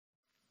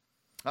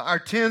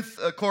Our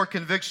 10th core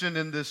conviction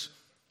in this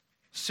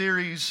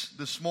series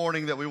this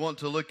morning that we want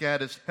to look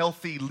at is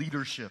healthy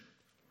leadership.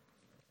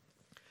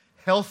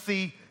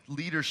 Healthy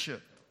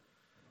leadership.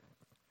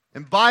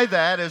 And by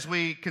that, as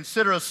we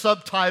consider a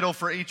subtitle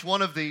for each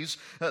one of these,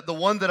 the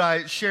one that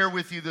I share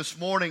with you this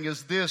morning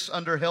is this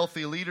under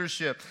healthy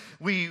leadership.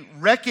 We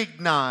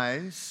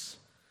recognize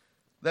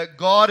that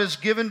God has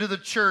given to the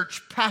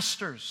church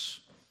pastors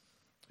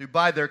who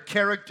by their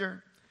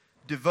character,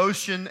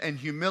 devotion, and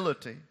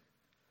humility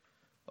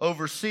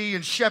oversee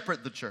and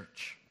shepherd the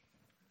church.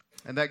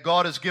 And that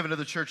God has given to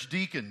the church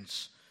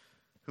deacons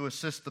who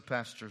assist the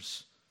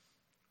pastors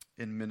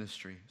in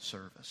ministry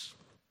service.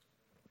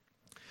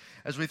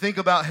 As we think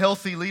about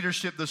healthy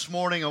leadership this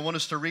morning, I want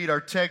us to read our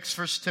text,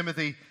 1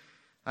 Timothy.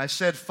 I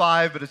said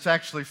 5, but it's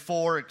actually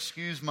 4.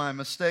 Excuse my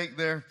mistake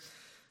there.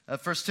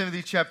 1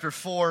 Timothy chapter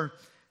 4,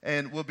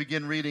 and we'll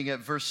begin reading at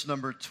verse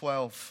number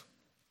 12.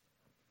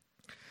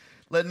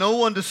 Let no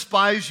one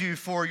despise you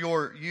for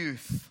your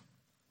youth,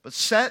 but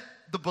set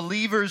the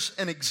believers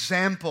an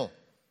example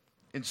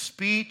in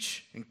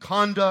speech, in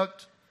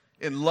conduct,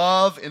 in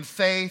love, in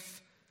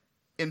faith,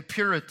 in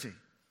purity.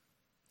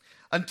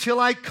 Until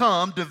I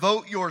come,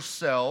 devote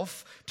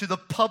yourself to the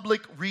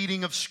public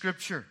reading of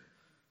Scripture,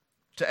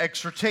 to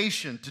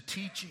exhortation, to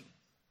teaching.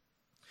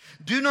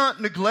 Do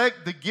not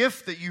neglect the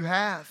gift that you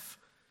have,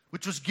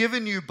 which was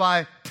given you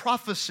by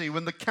prophecy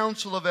when the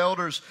council of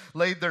elders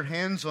laid their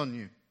hands on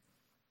you.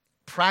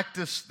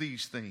 Practice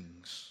these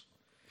things.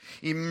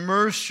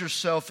 Immerse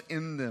yourself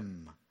in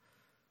them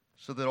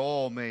so that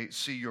all may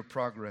see your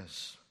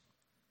progress.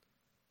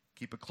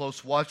 Keep a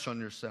close watch on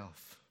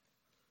yourself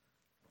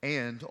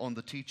and on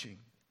the teaching.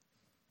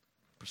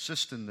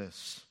 Persist in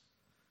this,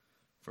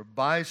 for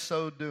by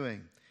so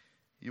doing,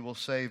 you will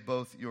save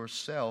both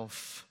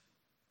yourself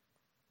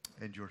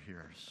and your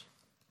hearers.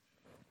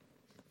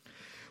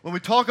 When we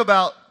talk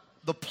about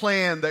the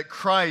plan that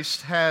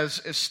Christ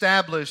has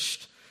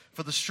established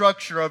for the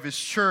structure of His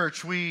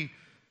church, we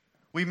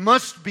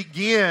must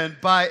begin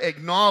by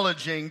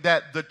acknowledging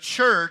that the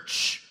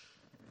church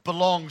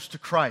belongs to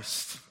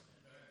Christ.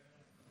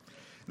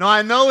 Now,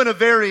 I know in a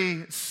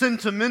very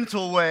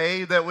sentimental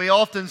way that we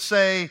often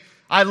say,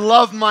 I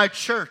love my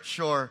church,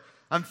 or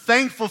I'm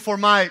thankful for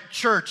my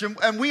church,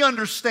 and we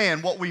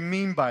understand what we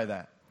mean by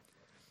that.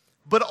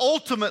 But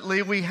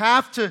ultimately, we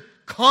have to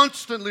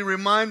constantly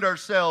remind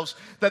ourselves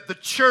that the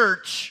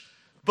church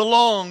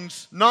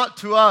belongs not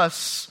to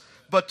us,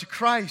 but to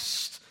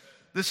Christ.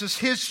 This is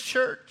His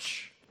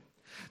church,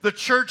 the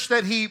church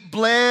that He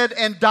bled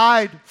and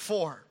died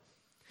for.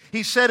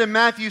 He said in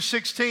Matthew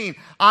 16,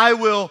 I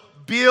will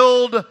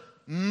build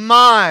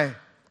my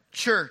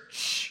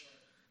church.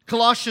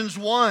 Colossians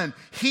 1,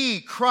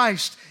 He,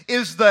 Christ,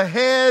 is the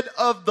head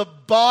of the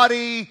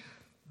body,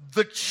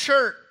 the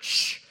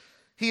church.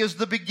 He is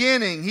the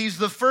beginning. He's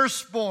the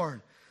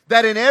firstborn,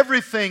 that in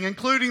everything,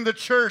 including the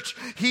church,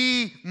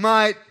 He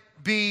might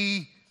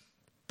be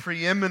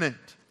preeminent.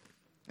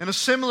 In a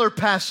similar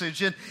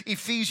passage in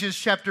Ephesians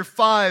chapter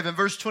 5 and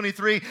verse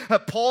 23,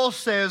 Paul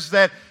says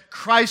that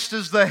Christ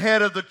is the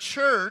head of the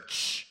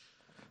church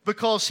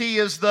because He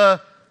is the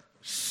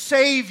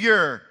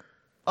Savior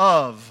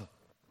of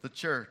the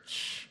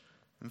church.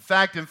 In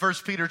fact, in 1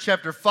 Peter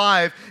chapter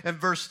 5 and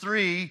verse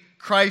 3,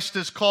 Christ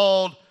is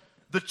called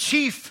the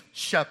chief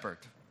shepherd.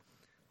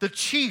 The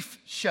chief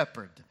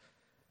shepherd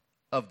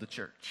of the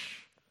church.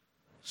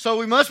 So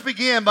we must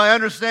begin by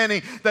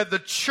understanding that the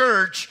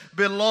church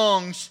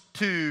belongs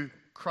to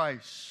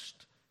Christ.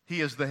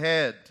 He is the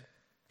head.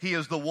 He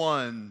is the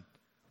one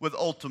with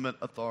ultimate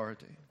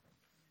authority.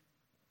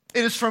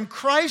 It is from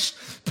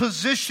Christ's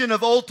position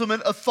of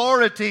ultimate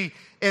authority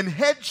and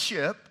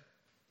headship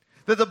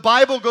that the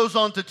Bible goes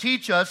on to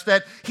teach us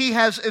that He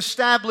has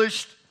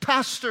established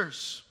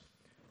pastors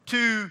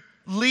to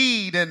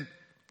lead and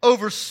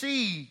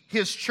oversee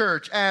His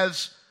church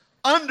as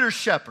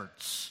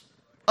under-shepherds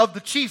of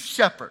the chief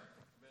shepherd.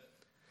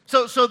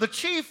 So the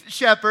chief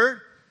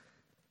shepherd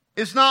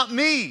is not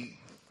me.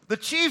 The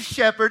chief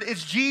shepherd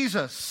is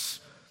Jesus.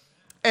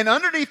 And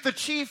underneath the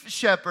chief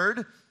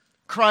shepherd,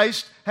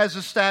 Christ has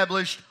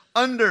established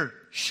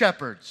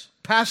under-shepherds,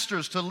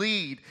 pastors to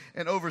lead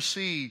and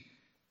oversee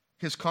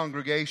His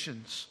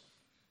congregations.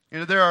 You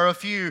know, there are a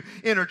few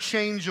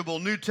interchangeable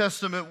New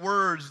Testament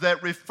words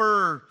that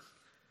refer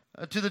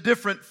to the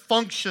different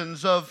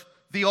functions of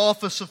the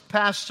office of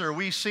pastor.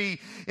 We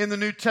see in the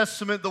New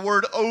Testament the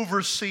word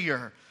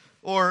overseer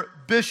or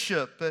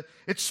bishop.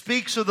 It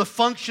speaks of the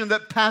function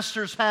that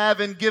pastors have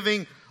in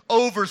giving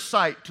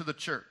oversight to the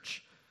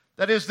church.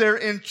 That is, they're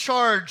in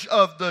charge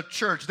of the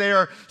church. They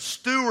are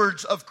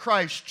stewards of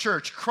Christ's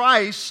church.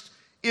 Christ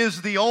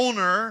is the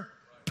owner.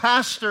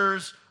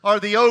 Pastors are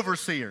the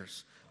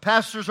overseers.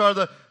 Pastors are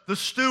the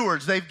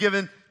stewards. They've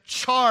given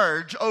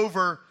charge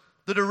over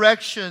the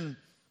direction,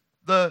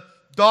 the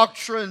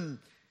doctrine,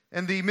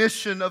 and the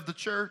mission of the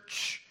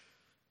church.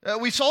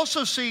 We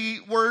also see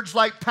words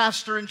like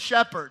pastor and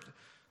shepherd.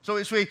 So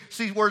we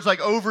see words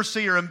like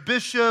overseer and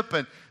bishop,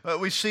 and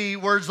we see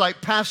words like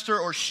pastor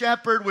or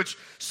shepherd, which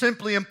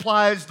simply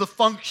implies the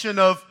function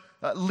of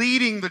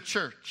leading the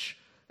church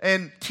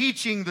and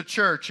teaching the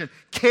church and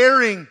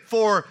caring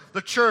for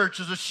the church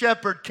as a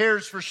shepherd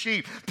cares for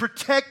sheep,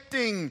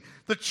 protecting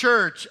the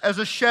church as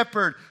a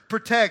shepherd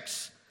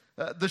protects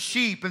the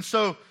sheep. And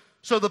so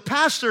the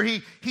pastor,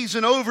 he's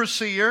an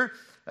overseer,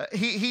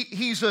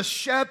 he's a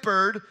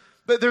shepherd,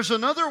 but there's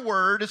another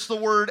word, it's the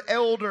word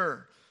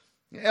elder.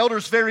 Elder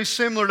is very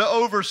similar to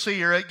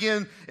overseer.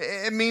 Again,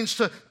 it means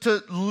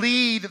to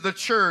lead the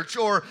church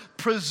or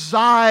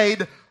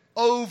preside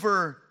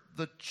over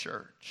the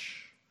church.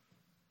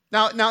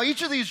 Now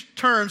each of these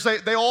terms,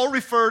 they all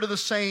refer to the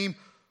same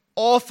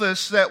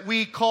office that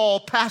we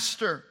call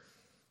pastor,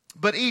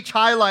 but each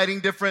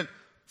highlighting different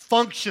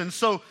functions.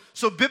 So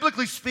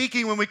biblically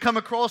speaking, when we come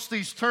across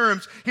these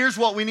terms, here's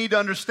what we need to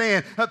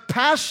understand.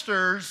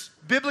 Pastors,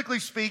 biblically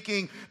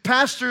speaking,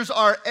 pastors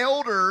are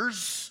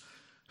elders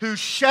who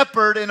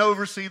shepherd and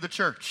oversee the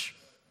church.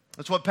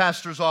 That's what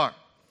pastors are.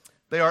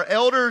 They are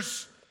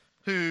elders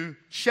who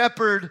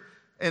shepherd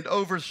and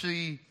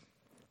oversee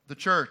the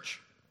church.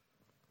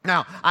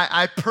 Now,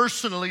 I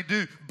personally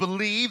do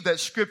believe that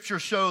Scripture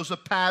shows a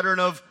pattern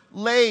of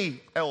lay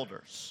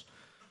elders.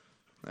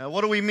 Now,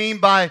 what do we mean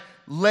by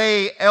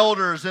lay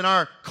elders in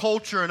our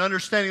culture and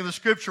understanding of the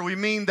Scripture? We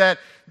mean that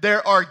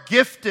there are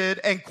gifted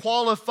and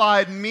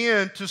qualified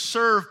men to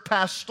serve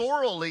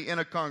pastorally in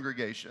a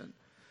congregation,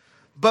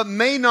 but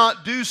may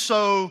not do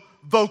so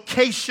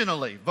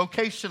vocationally.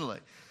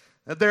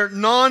 They're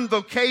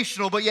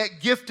non-vocational, but yet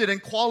gifted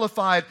and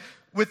qualified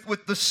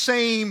with the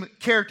same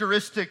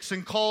characteristics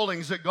and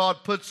callings that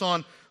God puts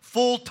on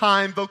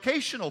full-time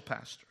vocational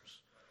pastors.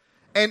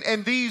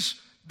 And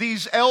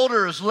these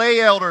elders, lay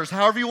elders,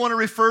 however you want to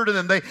refer to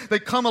them, they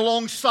come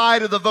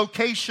alongside of the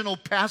vocational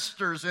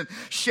pastors and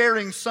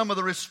sharing some of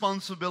the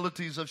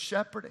responsibilities of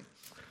shepherding.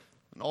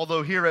 And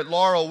although here at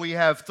Laurel we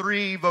have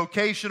 3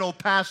 vocational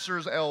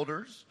pastors,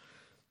 elders,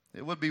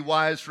 it would be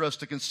wise for us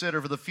to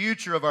consider for the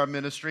future of our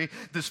ministry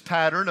this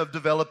pattern of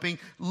developing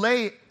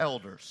lay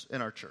elders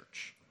in our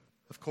church.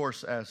 Of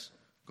course, as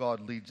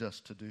God leads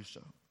us to do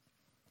so.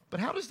 But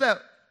how does that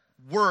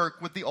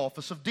work with the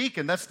office of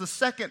deacon? That's the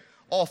second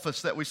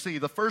office that we see.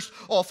 The first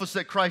office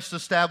that Christ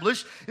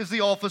established is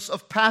the office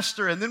of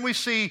pastor. And then we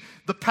see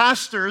the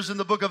pastors in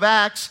the book of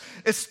Acts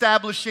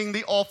establishing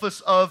the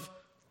office of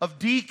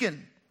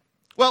deacon.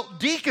 Well,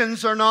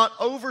 deacons are not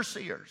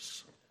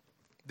overseers.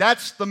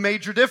 That's the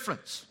major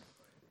difference.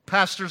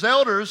 Pastors,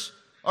 elders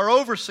are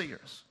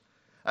overseers.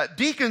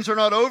 Deacons are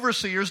not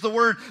overseers. The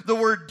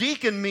word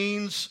deacon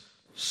means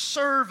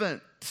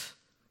servant.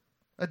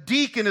 A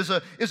deacon is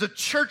a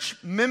church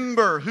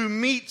member who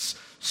meets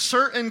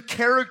certain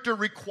character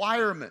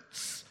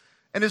requirements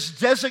and is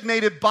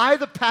designated by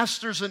the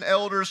pastors and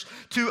elders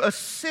to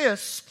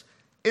assist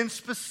in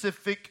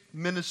specific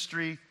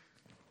ministry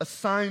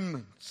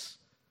assignments.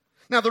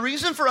 Now, the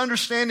reason for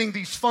understanding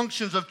these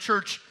functions of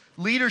church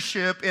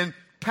leadership in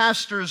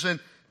pastors and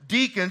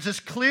deacons is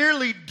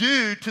clearly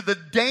due to the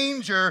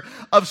danger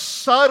of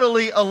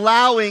subtly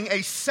allowing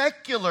a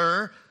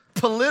secular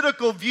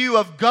political view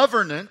of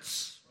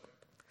governance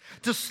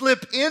to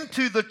slip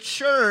into the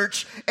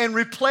church and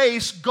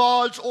replace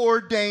God's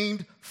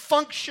ordained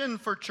function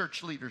for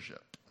church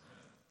leadership.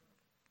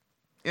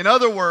 In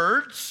other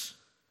words,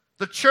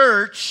 the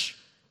church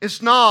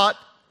is not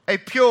a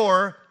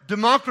pure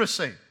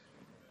democracy.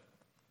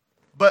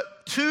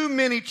 But too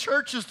many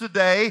churches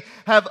today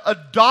have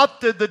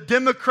adopted the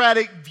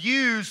democratic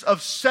views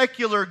of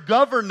secular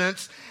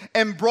governance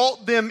and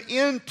brought them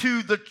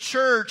into the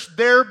church,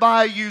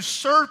 thereby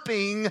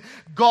usurping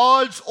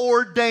God's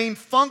ordained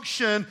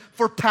function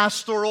for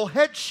pastoral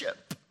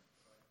headship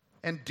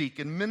and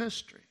deacon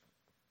ministry.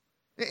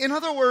 In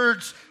other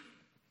words,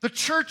 the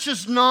church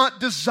is not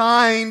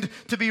designed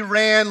to be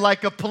ran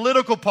like a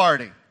political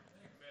party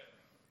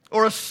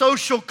or a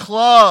social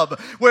club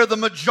where the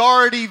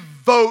majority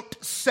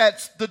vote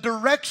sets the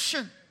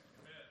direction.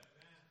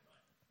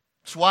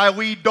 That's why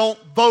we don't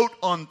vote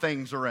on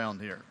things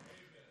around here.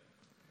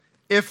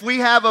 If we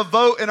have a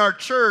vote in our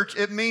church,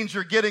 it means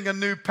you're getting a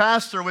new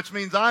pastor, which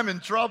means I'm in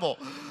trouble.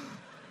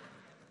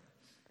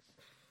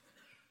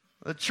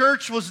 The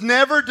church was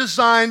never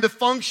designed to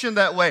function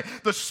that way.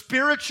 The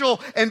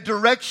spiritual and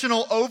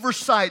directional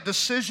oversight,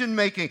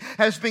 decision-making,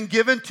 has been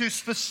given to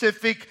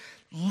specific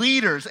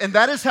leaders. And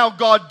that is how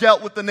God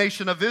dealt with the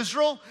nation of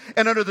Israel.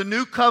 And under the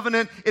new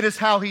covenant, it is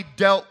how He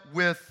dealt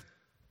with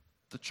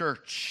the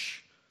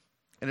church.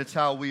 And it's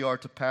how we are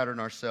to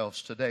pattern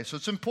ourselves today. So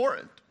it's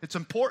important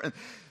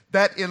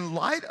that in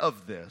light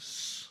of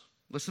this,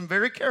 listen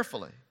very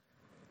carefully,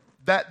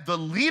 that the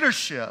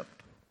leadership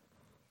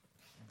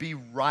be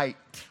right.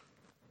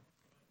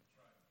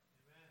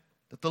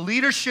 That the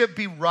leadership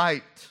be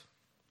right.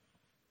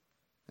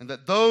 And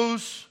that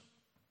those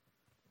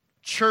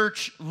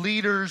church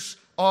leaders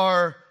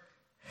are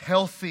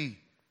healthy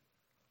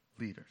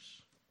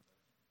leaders.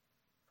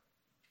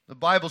 The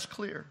Bible's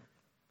clear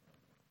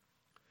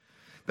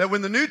that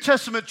when the New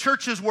Testament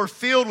churches were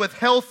filled with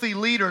healthy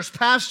leaders,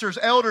 pastors,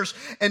 elders,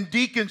 and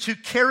deacons who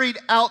carried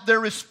out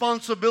their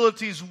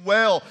responsibilities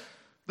well,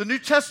 the New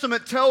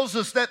Testament tells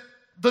us that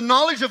the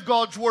knowledge of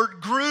God's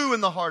word grew in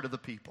the heart of the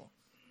people.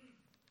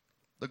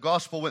 The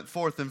gospel went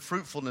forth in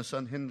fruitfulness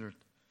unhindered,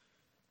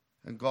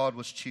 and God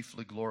was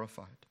chiefly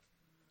glorified.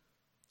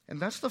 And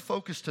that's the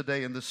focus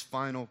today in this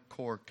final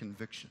core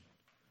conviction.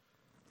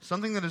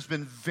 Something that has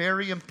been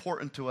very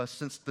important to us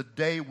since the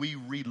day we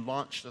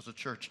relaunched as a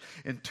church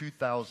in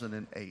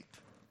 2008.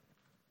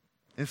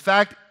 In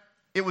fact,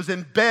 it was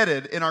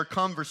embedded in our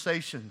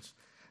conversations.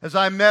 As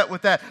I met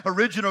with that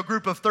original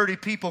group of 30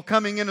 people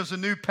coming in as a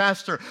new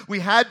pastor, we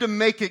had to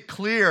make it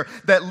clear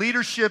that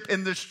leadership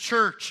in this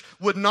church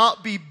would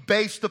not be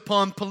based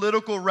upon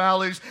political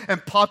rallies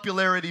and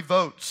popularity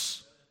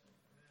votes.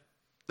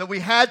 That we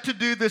had to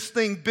do this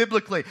thing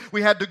biblically.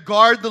 We had to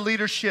guard the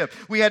leadership.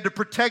 We had to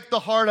protect the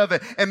heart of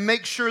it and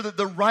make sure that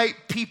the right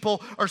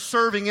people are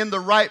serving in the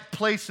right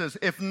places.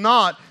 If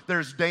not,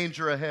 there's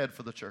danger ahead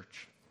for the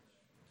church.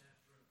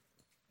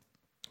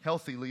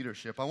 Healthy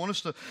leadership. I want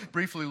us to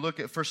briefly look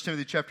at 1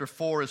 Timothy chapter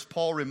 4 as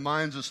Paul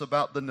reminds us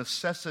about the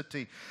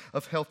necessity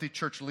of healthy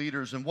church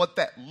leaders and what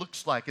that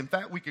looks like. In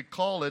fact, we could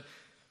call it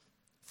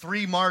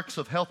 3 marks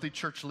of healthy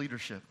church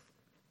leadership.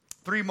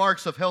 3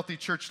 marks of healthy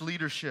church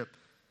leadership.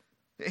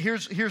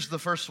 Here's the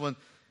first one.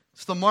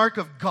 It's the mark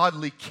of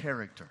godly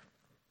character.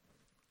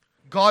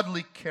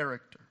 Godly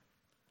character.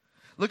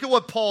 Look at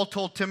what Paul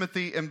told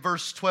Timothy in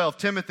verse 12.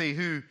 Timothy,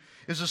 who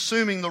is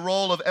assuming the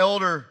role of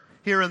elder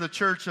here in the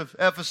church of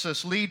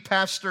Ephesus, lead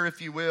pastor,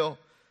 if you will.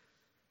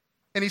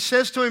 And he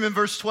says to him in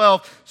verse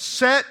 12,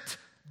 set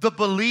the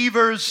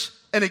believers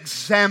an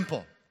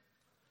example.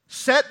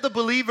 Set the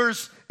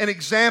believers an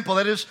example.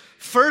 That is,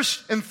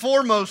 first and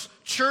foremost,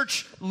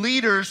 church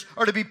leaders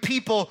are to be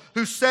people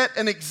who set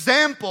an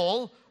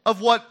example of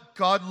what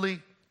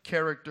godly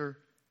character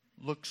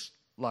looks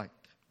like.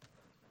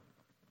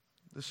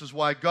 This is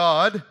why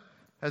God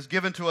has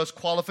given to us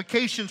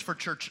qualifications for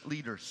church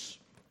leaders,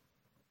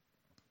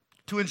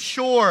 to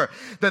ensure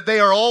that they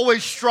are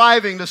always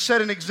striving to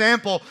set an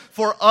example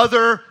for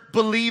other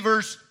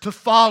believers to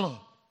follow.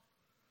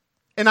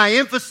 And I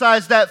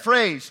emphasize that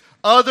phrase,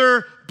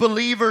 other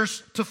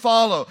believers to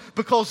follow,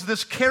 because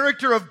this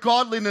character of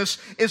godliness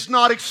is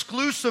not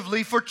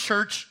exclusively for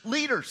church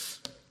leaders.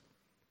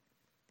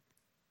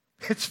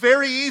 It's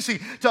very easy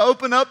to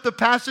open up the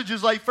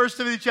passages like 1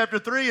 Timothy chapter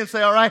 3 and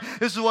say, all right,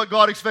 this is what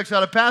God expects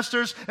out of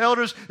pastors,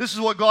 elders, this is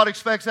what God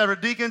expects out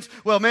of deacons.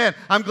 Well, man,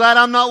 I'm glad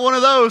I'm not one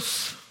of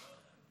those.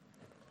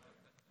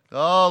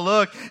 Oh,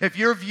 look, if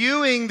you're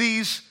viewing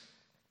these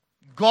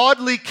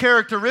godly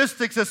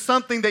characteristics as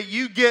something that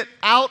you get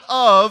out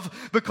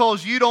of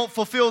because you don't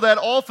fulfill that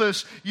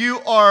office, you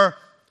are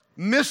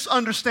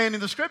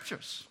misunderstanding the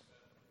Scriptures.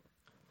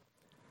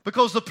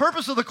 Because the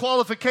purpose of the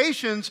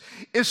qualifications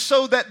is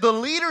so that the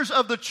leaders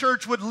of the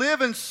church would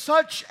live in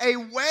such a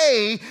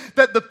way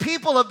that the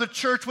people of the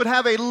church would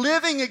have a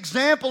living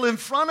example in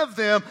front of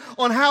them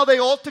on how they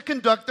ought to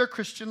conduct their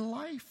Christian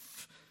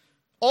life.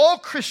 All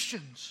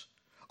Christians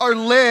are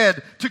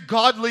led to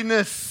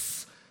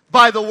godliness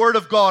by the Word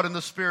of God and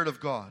the Spirit of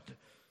God.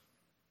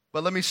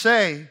 But let me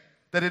say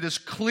that it is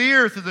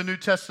clear through the New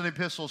Testament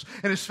epistles,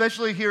 and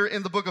especially here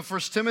in the book of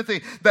 1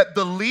 Timothy, that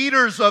the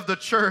leaders of the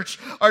church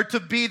are to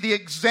be the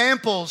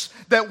examples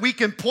that we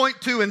can point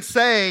to and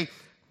say,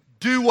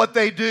 do what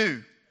they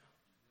do.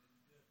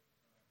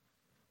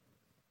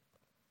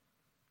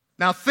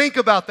 Now think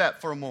about that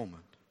for a moment.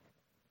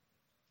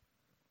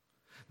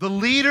 The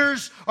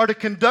leaders are to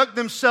conduct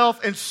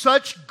themselves in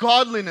such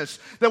godliness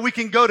that we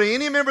can go to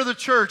any member of the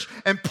church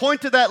and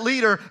point to that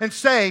leader and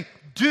say,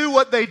 do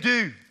what they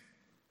do.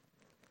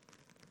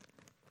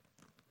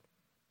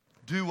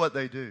 Do what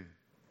they do.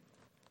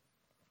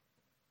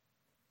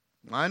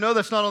 I know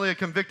that's not only a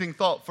convicting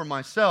thought for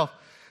myself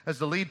as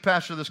the lead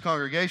pastor of this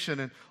congregation,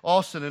 and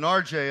Austin and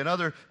RJ and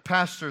other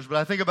pastors, but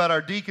I think about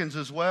our deacons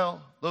as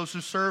well, those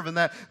who serve in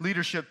that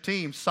leadership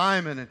team,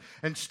 Simon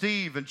and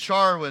Steve and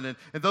Charwin,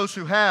 and those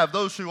who have,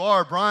 those who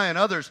are, Brian,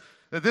 others.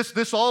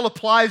 This all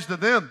applies to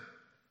them.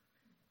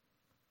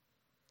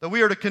 That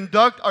we are to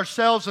conduct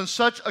ourselves in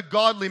such a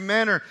godly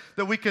manner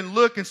that we can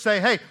look and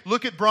say, hey,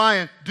 look at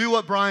Brian, do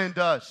what Brian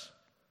does.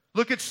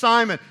 Look at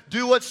Simon,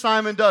 do what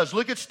Simon does.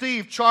 Look at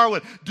Steve,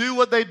 Charwood, do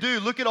what they do.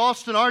 Look at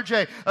Austin,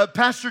 RJ,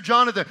 Pastor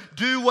Jonathan,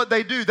 do what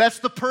they do. That's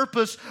the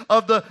purpose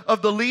of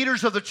the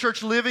leaders of the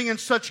church living in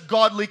such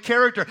godly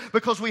character,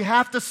 because we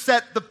have to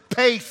set the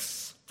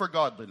pace for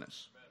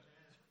godliness.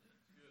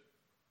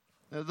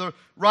 The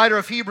writer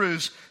of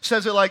Hebrews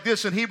says it like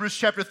this in Hebrews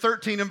chapter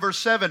 13 and verse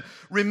 7.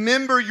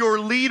 Remember your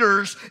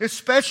leaders,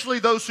 especially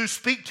those who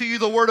speak to you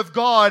the word of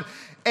God,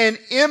 and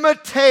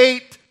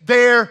imitate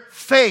their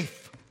faith.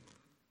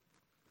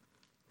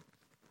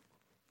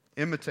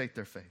 Imitate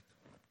their faith.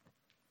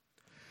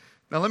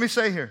 Now let me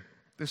say here,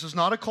 this is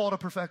not a call to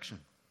perfection.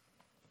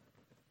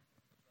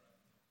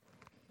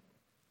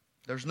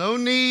 There's no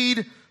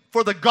need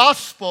for the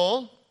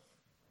gospel,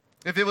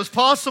 if it was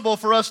possible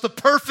for us to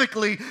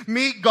perfectly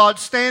meet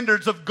God's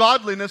standards of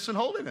godliness and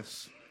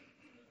holiness.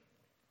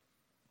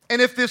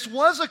 And if this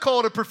was a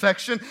call to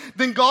perfection,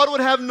 then God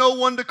would have no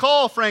one to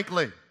call,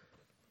 frankly.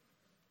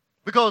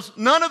 Because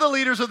none of the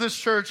leaders of this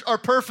church are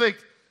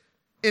perfect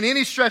in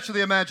any stretch of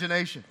the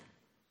imagination.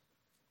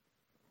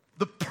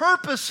 The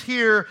purpose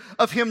here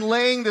of him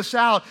laying this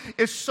out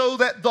is so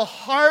that the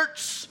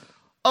hearts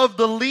of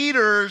the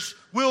leaders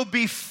will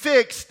be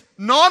fixed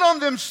not on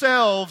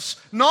themselves,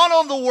 not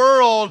on the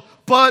world,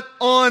 but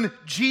on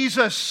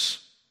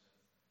Jesus.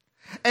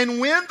 And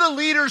when the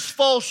leaders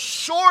fall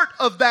short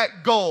of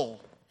that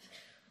goal,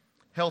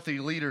 healthy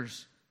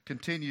leaders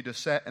continue to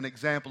set an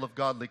example of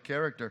godly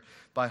character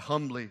by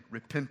humbly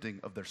repenting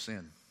of their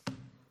sin.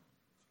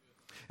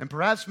 And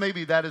perhaps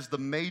maybe that is the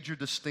major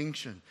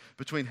distinction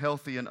between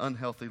healthy and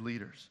unhealthy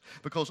leaders.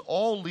 Because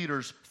all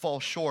leaders fall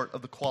short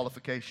of the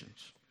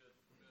qualifications.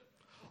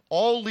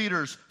 All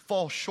leaders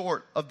fall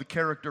short of the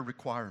character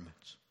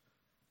requirements.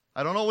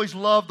 I don't always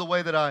love the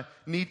way that I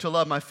need to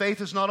love. My faith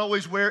is not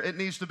always where it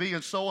needs to be,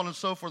 and so on and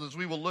so forth, as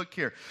we will look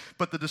here.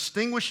 But the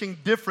distinguishing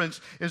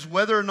difference is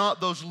whether or not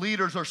those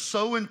leaders are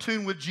so in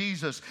tune with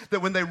Jesus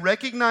that when they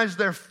recognize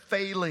their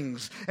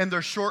failings and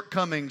their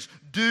shortcomings,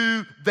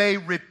 do they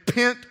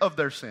repent of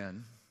their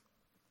sin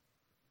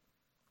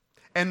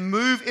and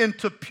move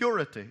into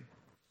purity,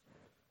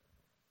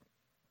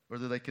 or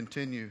do they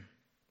continue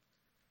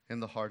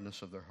in the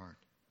hardness of their heart?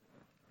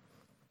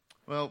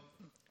 Well,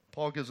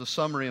 Paul gives a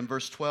summary in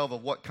verse 12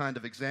 of what kind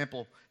of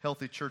example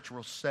healthy church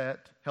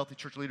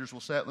leaders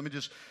will set. Let me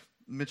just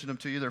mention them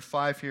to you. There are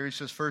 5 here. He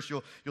says, first,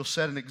 you'll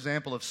set an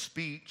example of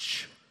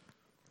speech.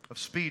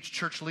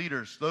 Church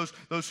leaders,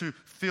 those who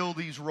fill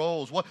these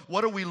roles.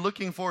 What are we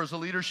looking for as a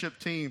leadership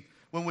team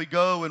when we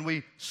go and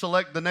we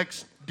select the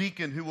next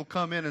deacon who will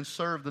come in and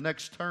serve the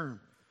next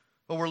term?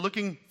 Well, we're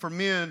looking for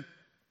men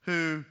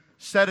who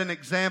set an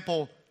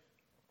example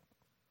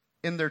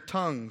in their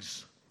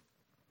tongues,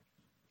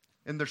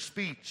 in their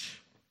speech.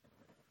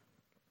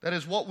 That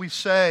is what we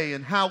say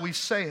and how we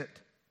say it.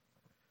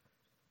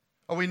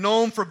 Are we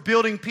known for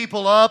building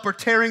people up or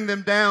tearing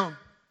them down?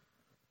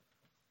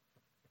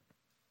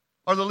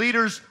 Are the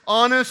leaders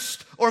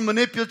honest or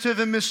manipulative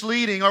and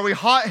misleading? Are we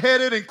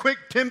hot-headed and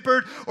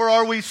quick-tempered, or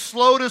are we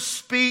slow to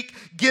speak,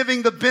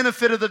 giving the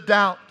benefit of the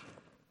doubt?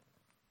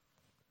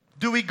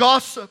 Do we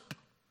gossip,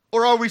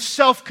 or are we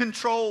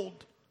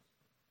self-controlled?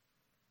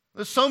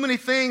 There's so many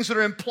things that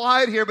are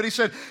implied here, but he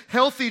said,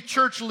 healthy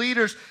church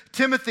leaders,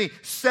 Timothy,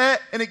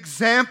 set an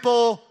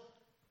example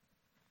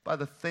by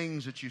the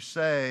things that you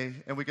say.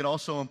 And we can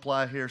also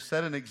imply here,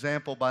 set an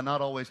example by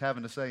not always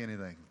having to say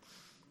anything,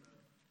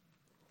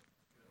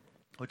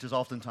 which is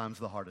oftentimes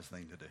the hardest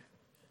thing to do.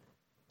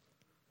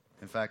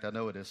 In fact, I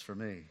know it is for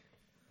me.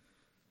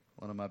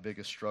 One of my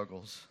biggest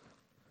struggles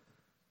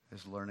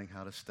is learning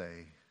how to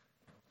stay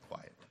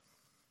quiet.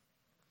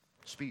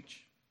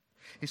 Speech.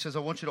 He says, I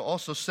want you to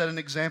also set an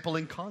example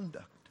in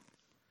conduct.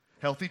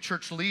 Healthy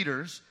church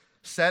leaders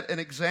set an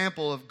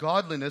example of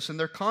godliness in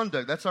their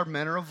conduct. That's our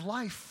manner of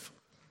life.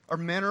 Our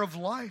manner of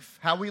life.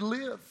 How we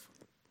live.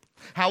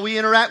 How we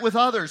interact with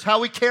others.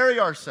 How we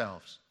carry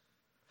ourselves.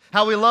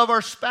 How we love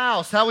our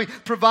spouse. How we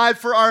provide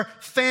for our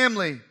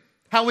family.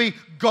 How we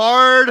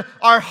guard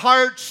our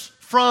hearts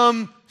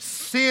from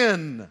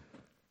sin.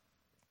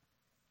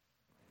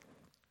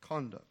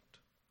 Conduct.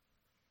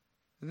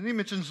 And then he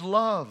mentions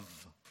love.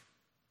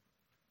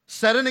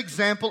 Set an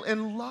example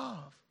in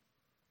love.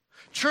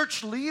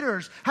 Church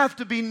leaders have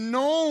to be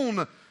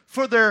known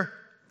for their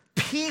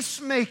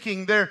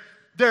peacemaking, their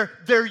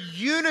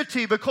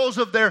unity because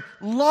of their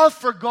love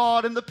for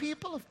God and the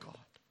people of God.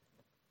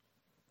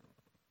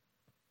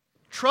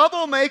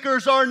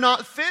 Troublemakers are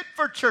not fit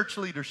for church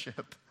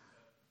leadership.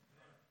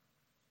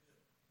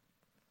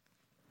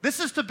 This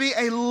is to be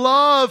a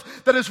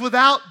love that is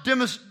without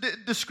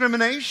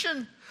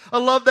discrimination, a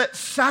love that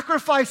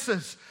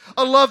sacrifices,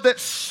 a love that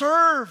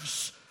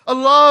serves, a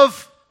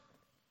love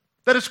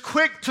that is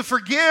quick to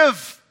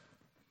forgive,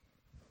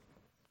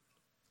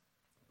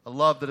 a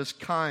love that is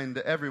kind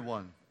to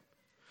everyone.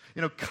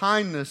 You know,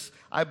 kindness,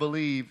 I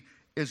believe,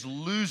 is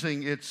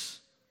losing its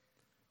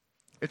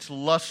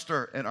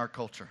luster in our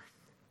culture.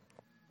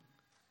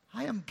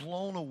 I am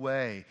blown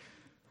away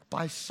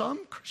by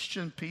some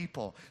Christian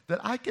people that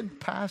I can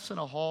pass in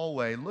a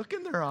hallway, look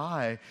in their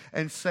eye,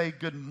 and say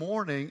good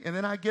morning, and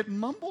then I get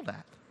mumbled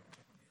at.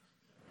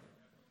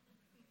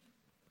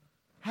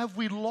 Have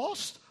we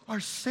lost our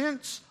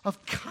sense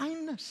of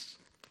kindness?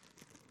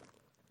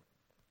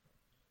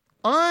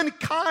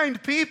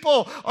 Unkind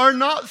people are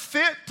not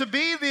fit to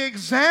be the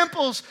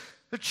examples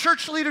that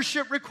church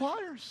leadership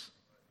requires.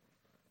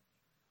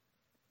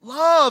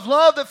 Love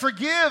that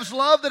forgives,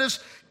 love that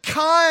is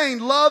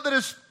kind, love that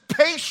is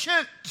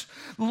patient,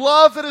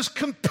 love that is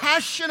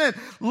compassionate,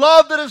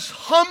 love that is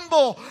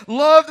humble,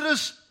 love that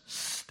is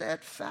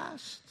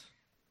steadfast.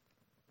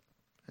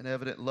 An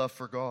evident love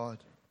for God,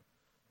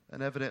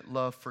 an evident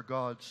love for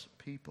God's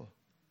people.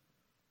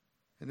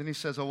 And then he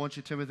says, I want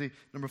you, Timothy,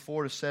 number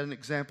 4, to set an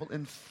example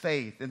in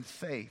faith. In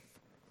faith.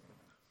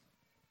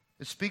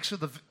 It speaks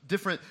of the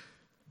different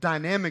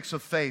dynamics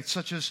of faith,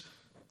 such as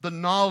the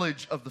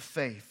knowledge of the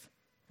faith.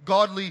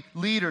 Godly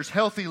leaders,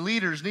 healthy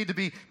leaders need to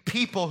be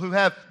people who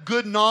have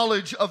good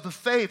knowledge of the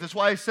faith. That's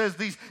why he says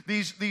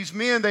these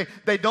men,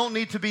 they don't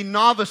need to be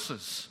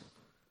novices.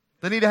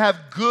 They need to have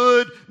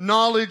good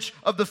knowledge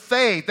of the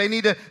faith. They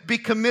need to be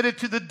committed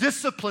to the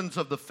disciplines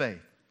of the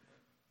faith.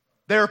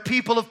 They are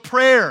people of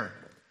prayer.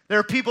 They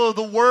are people of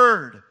the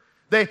Word.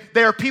 They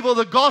are people of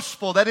the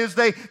gospel. That is,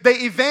 they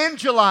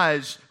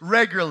evangelize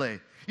regularly.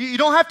 You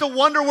don't have to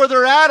wonder where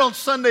they're at on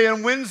Sunday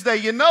and Wednesday.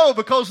 You know,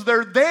 because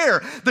they're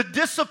there. The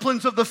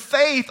disciplines of the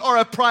faith are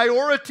a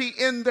priority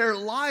in their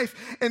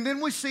life. And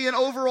then we see an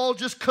overall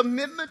just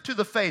commitment to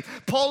the faith.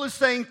 Paul is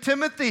saying,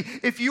 Timothy,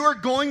 if you are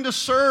going to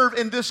serve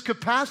in this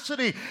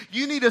capacity,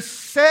 you need to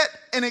set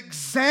an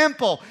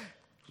example.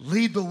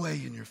 Lead the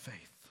way in your faith.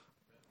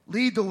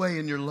 Lead the way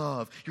in your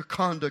love, your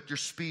conduct, your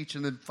speech.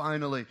 And then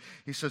finally,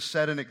 he says,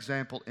 set an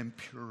example in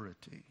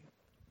purity.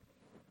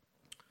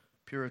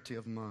 Purity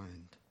of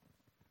mind.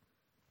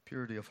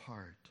 Purity of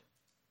heart.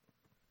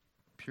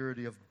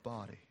 Purity of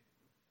body.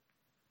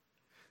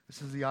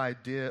 This is the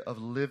idea of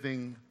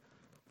living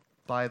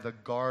by the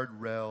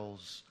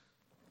guardrails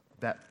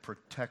that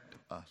protect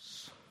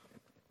us.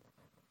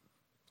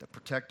 That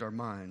protect our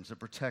minds, that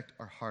protect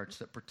our hearts,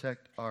 that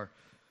protect our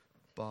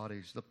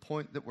bodies. The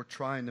point that we're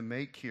trying to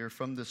make here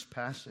from this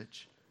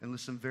passage, and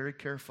listen very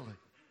carefully,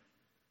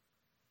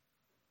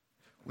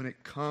 when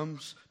it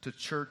comes to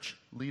church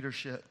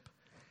leadership,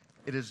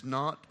 it is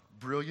not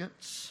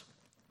brilliance,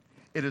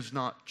 it is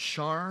not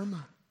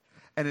charm,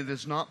 and it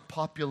is not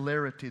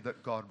popularity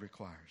that God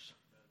requires.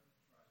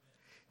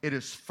 It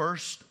is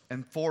first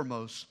and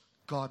foremost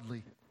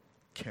godly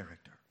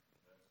character.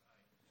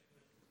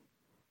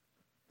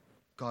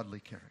 Godly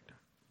character.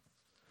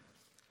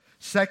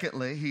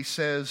 Secondly, he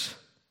says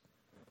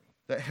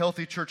that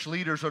healthy church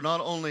leaders are not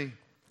only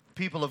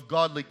people of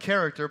godly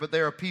character, but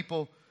they are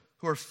people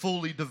who are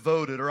fully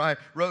devoted. Or I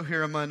wrote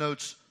here in my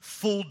notes,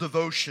 full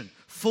devotion.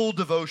 Full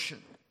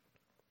devotion.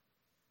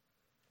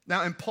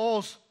 Now, in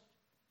Paul's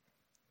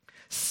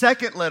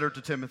second letter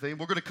to Timothy,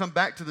 we're going to come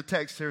back to the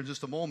text here in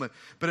just a moment,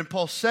 but in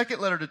Paul's second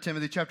letter to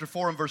Timothy, chapter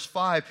 4 and verse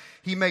 5,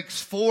 he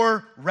makes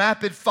 4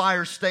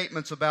 rapid-fire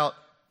statements about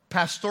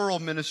pastoral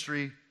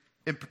ministry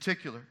in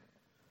particular.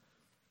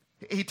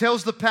 He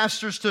tells the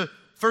pastors to,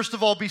 first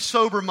of all, be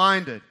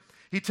sober-minded.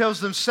 He tells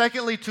them,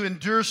 secondly, to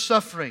endure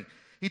suffering.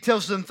 He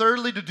tells them,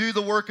 thirdly, to do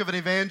the work of an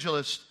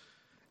evangelist.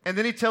 And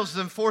then he tells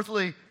them,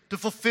 fourthly, to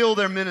fulfill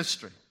their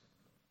ministry.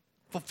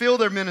 Fulfill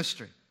their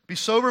ministry. Be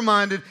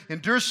sober-minded,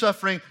 endure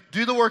suffering,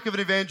 do the work of an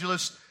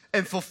evangelist,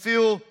 and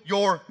fulfill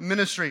your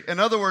ministry. In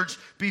other words,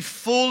 be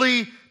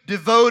fully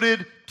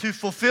devoted to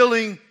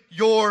fulfilling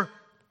your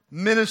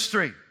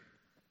ministry.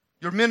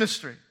 Your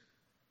ministry.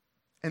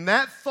 And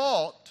that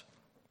thought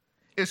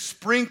is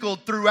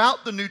sprinkled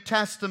throughout the New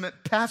Testament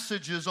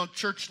passages on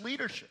church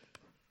leadership,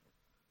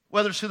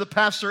 whether it's to the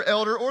pastor,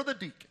 elder, or the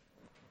deacon.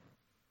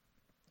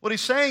 What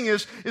he's saying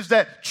is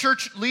that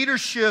church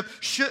leadership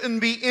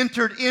shouldn't be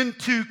entered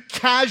into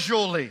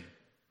casually.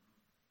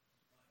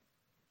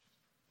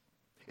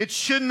 It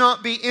should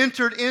not be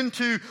entered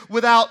into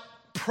without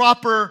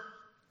proper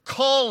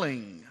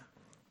calling.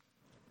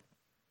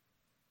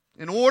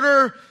 In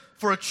order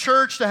for a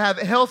church to have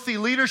healthy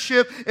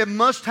leadership, it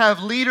must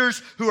have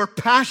leaders who are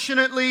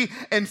passionately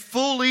and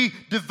fully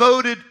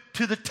devoted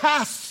to the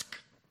task.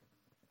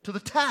 To the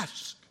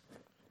task.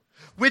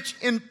 Which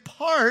in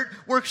part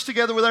works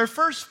together with our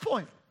first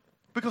point.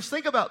 Because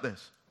think about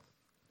this.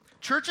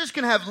 Churches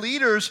can have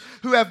leaders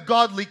who have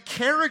godly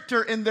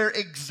character in their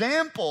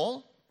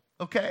example,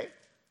 okay?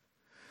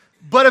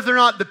 But if they're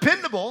not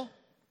dependable,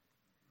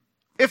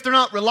 if they're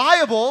not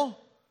reliable,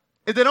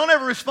 if they don't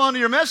ever respond to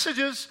your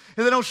messages,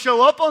 if they don't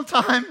show up on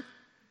time,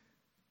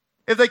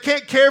 if they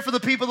can't care for the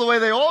people the way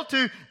they ought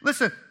to,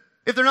 listen,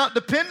 if they're not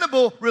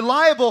dependable,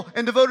 reliable,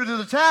 and devoted to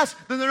the task,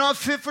 then they're not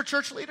fit for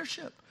church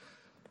leadership.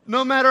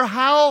 No matter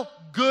how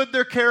good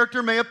their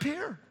character may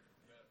appear.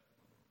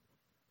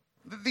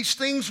 These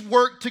things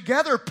work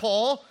together.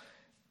 Paul,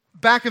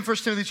 back in 1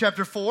 Timothy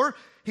chapter 4,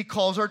 he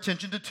calls our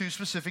attention to 2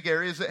 specific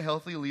areas that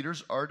healthy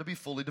leaders are to be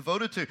fully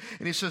devoted to.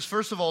 And he says,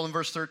 first of all, in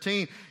verse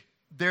 13,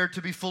 they're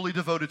to be fully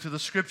devoted to the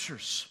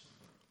Scriptures.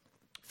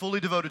 Fully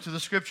devoted to the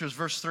Scriptures.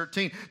 Verse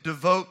 13,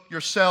 devote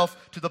yourself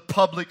to the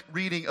public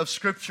reading of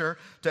Scripture,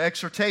 to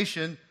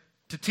exhortation,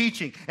 to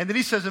teaching. And then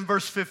he says in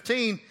verse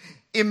 15,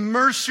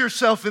 immerse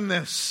yourself in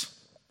this.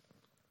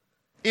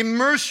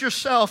 Immerse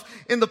yourself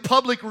in the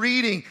public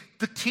reading,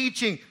 the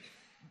teaching,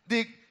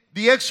 the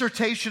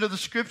exhortation of the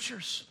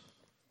Scriptures.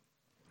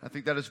 I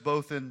think that is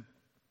both in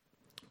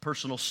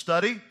personal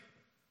study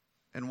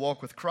and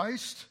walk with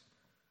Christ,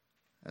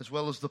 as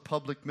well as the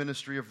public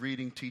ministry of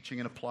reading, teaching,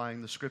 and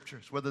applying the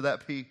Scriptures. Whether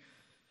that be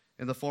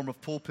in the form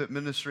of pulpit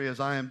ministry, as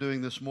I am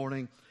doing this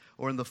morning,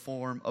 or in the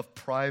form of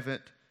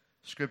private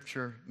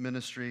Scripture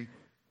ministry,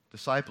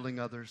 discipling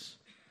others,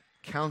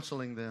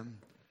 counseling them.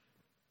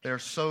 They're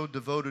so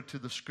devoted to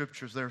the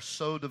Scriptures. They're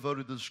so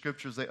devoted to the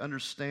Scriptures, they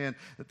understand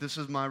that this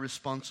is my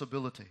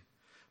responsibility.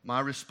 My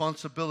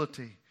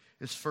responsibility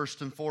is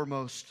first and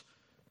foremost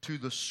to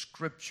the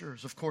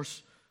Scriptures. Of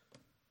course,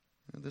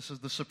 this is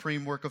the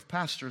supreme work of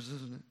pastors,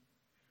 isn't it?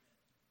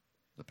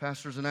 The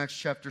pastors in Acts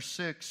chapter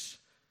 6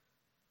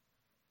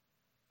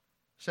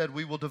 said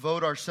we will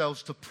devote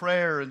ourselves to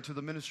prayer and to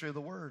the ministry of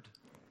the Word.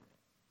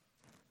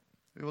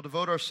 We will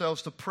devote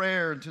ourselves to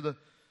prayer and to the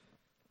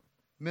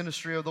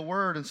ministry of the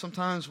Word. And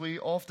sometimes we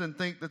often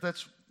think that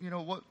that's,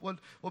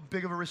 what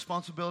big of a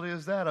responsibility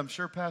is that? I'm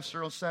sure,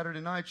 Pastor, on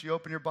Saturday nights you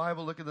open your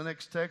Bible, look at the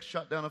next text,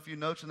 jot down a few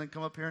notes, and then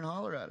come up here and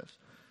holler at us.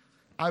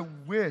 I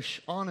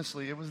wish,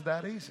 honestly, it was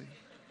that easy.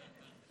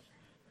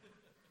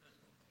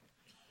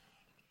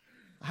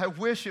 I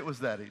wish it was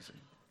that easy.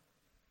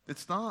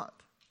 It's not.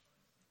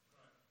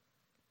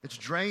 It's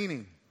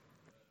draining.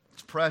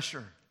 It's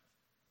pressure.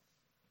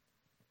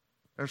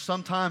 There's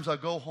sometimes I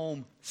go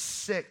home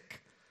sick,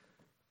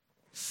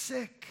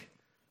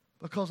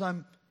 because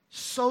I'm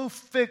so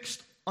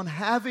fixed on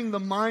having the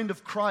mind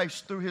of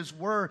Christ through His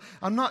Word.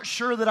 I'm not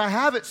sure that I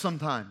have it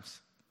sometimes.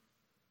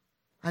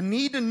 I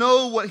need to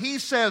know what He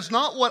says,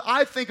 not what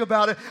I think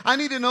about it. I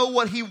need to know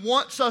what He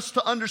wants us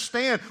to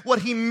understand, what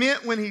He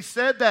meant when He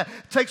said that.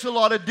 It takes a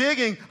lot of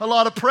digging, a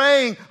lot of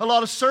praying, a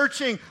lot of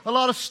searching, a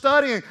lot of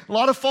studying, a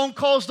lot of phone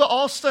calls to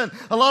Austin,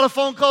 a lot of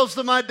phone calls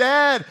to my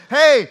dad.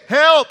 Hey,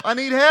 help, I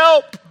need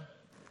help.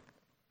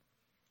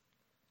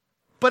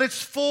 But it's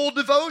full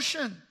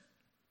devotion.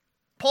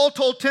 Paul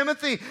told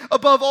Timothy,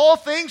 above all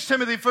things,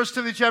 Timothy, 1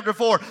 Timothy chapter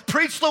 4,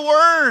 preach the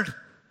Word.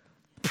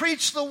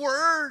 Preach the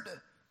Word.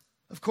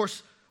 Of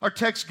course, our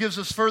text gives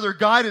us further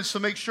guidance to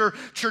make sure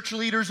church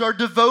leaders are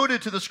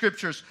devoted to the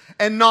Scriptures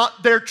and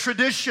not their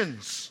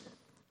traditions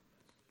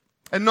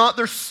and not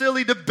their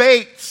silly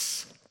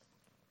debates.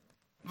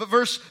 But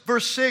verse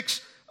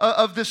 6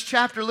 of this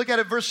chapter, look at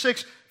it, verse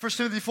 6, 1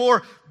 Timothy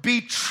 4,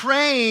 be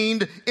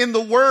trained in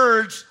the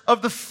words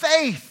of the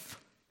faith.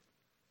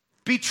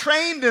 Be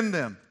trained in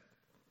them.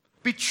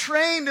 Be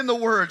trained in the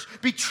words.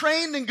 Be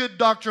trained in good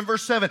doctrine.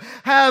 Verse 7.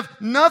 Have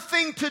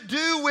nothing to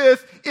do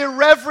with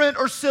irreverent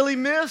or silly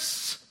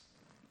myths.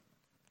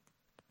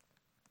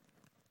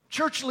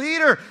 Church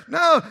leader,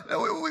 no,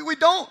 we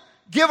don't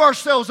give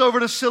ourselves over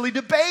to silly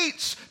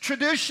debates,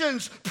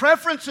 traditions,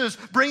 preferences,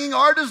 bringing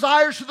our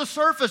desires to the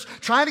surface,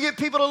 trying to get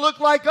people to look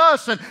like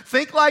us and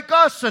think like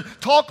us and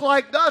talk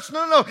like us.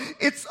 No.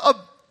 It's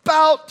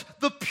about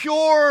the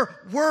pure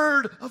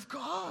Word of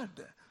God.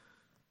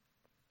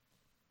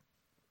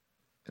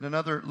 In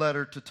another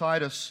letter to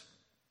Titus,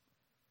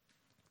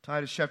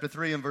 Titus chapter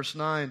 3 and verse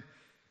 9,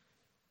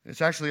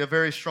 it's actually a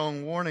very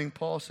strong warning.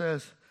 Paul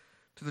says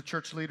to the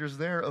church leaders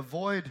there,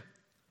 avoid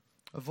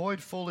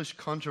foolish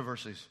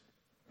controversies.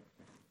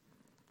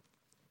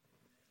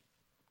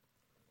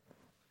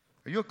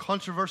 Are you a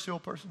controversial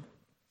person?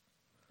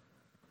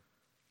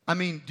 I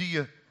mean, do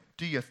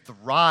you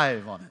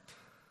thrive on it?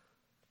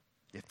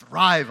 You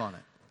thrive on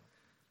it.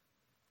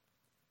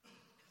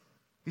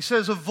 He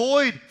says,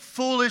 avoid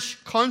foolish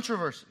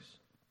controversies,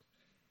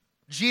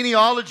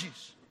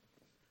 genealogies,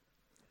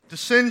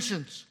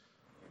 dissensions,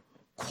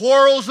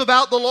 quarrels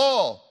about the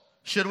law.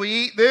 Should we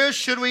eat this?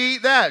 Should we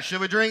eat that?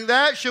 Should we drink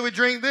that? Should we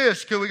drink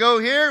this? Could we go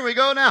here? We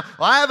go now.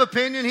 Well, I have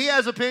opinion. He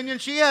has opinion.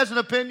 She has an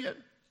opinion.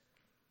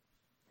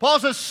 Paul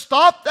says,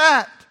 stop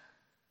that.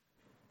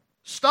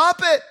 Stop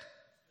it.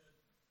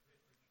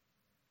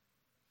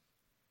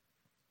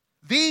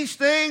 These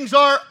things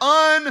are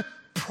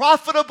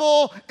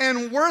unprofitable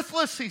and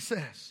worthless, he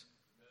says.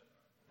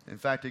 In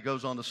fact, he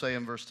goes on to say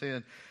in verse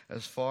 10,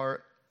 as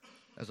far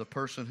as a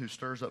person who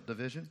stirs up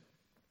division,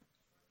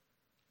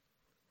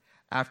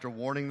 after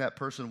warning that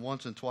person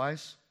once and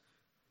twice,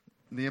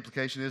 the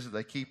implication is that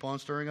they keep on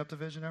stirring up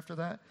division after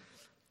that,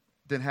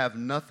 then have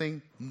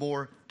nothing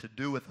more to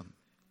do with them,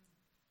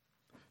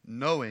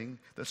 knowing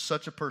that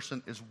such a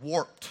person is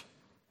warped,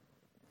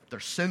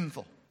 they're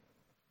sinful,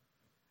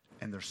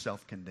 and they're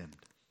self-condemned.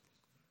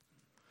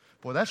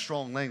 Boy, that's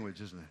strong language,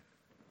 isn't it?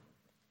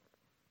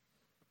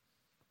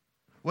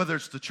 Whether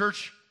it's the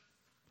church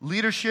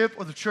leadership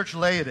or the church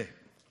laity,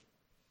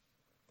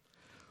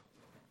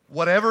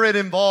 whatever it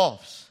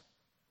involves,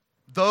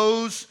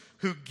 those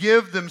who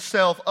give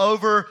themselves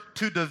over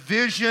to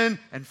division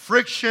and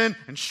friction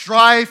and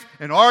strife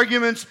and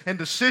arguments and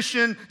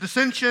dissension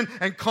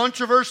and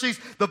controversies,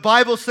 the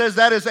Bible says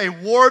that is a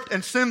warped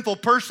and sinful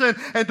person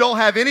and don't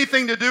have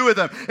anything to do with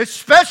them.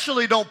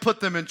 Especially don't put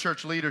them in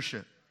church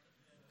leadership.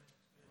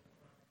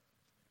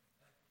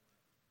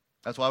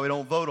 That's why we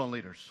don't vote on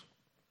leaders.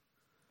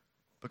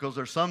 Because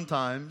there's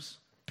sometimes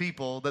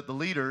people that the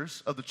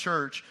leaders of the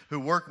church who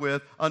work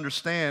with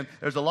understand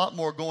there's a lot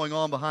more going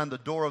on behind the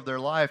door of their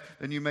life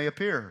than you may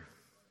appear.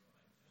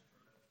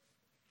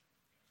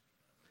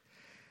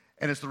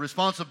 And it's the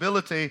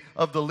responsibility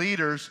of the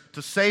leaders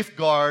to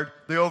safeguard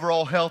the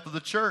overall health of the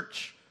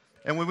church.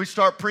 And when we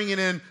start bringing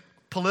in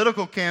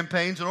political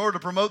campaigns in order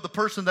to promote the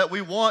person that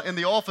we want in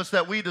the office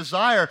that we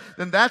desire,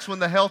 then that's when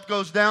the health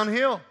goes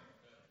downhill.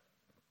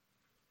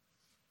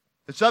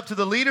 It's up to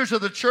the leaders of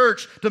the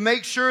church to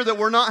make sure that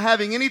we're not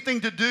having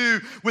anything to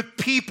do with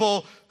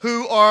people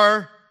who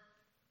are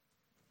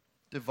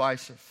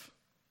divisive.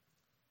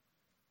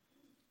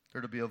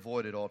 They're to be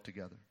avoided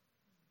altogether.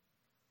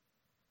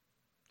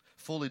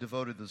 Fully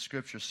devoted to the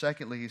Scriptures.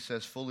 Secondly, he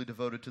says, fully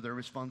devoted to their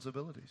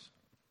responsibilities.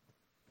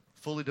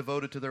 fully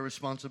devoted to their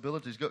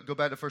responsibilities. Go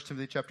back to 1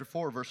 Timothy chapter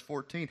 4, verse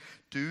 14.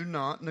 Do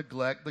not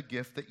neglect the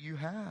gift that you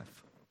have.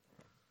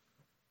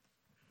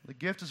 The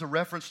gift is a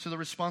reference to the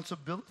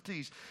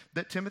responsibilities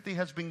that Timothy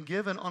has been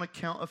given on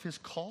account of his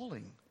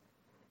calling.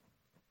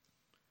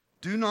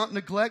 Do not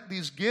neglect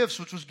these gifts,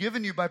 which was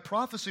given you by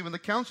prophecy when the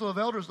council of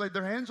elders laid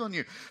their hands on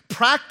you.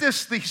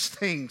 Practice these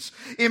things.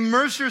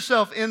 Immerse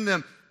yourself in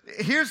them.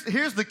 Here's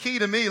the key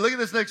to me. Look at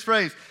this next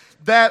phrase.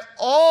 That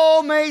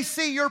all may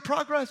see your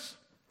progress.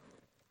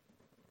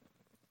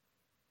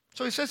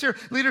 So he says here,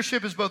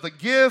 leadership is both a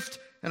gift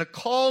and a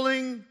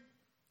calling.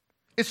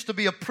 It's to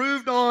be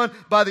approved on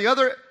by the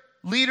other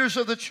leaders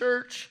of the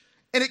church.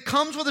 And it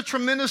comes with a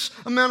tremendous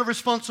amount of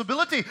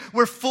responsibility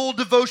where full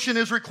devotion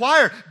is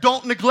required.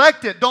 Don't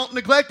neglect it. Don't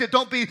neglect it.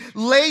 Don't be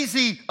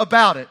lazy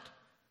about it.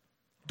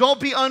 Don't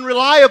be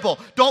unreliable.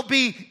 Don't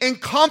be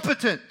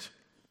incompetent.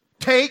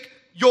 Take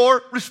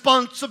your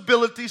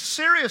responsibilities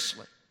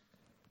seriously.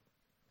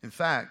 In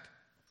fact,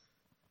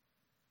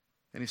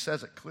 and he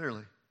says it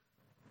clearly,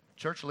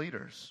 church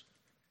leaders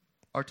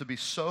are to be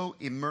so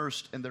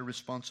immersed in their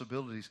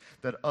responsibilities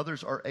that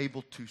others are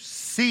able to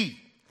see.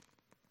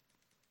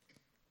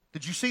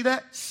 Did you see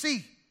that?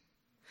 See.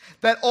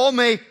 That all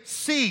may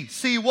see.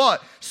 See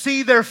what?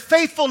 See their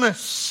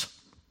faithfulness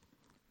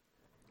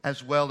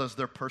as well as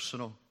their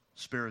personal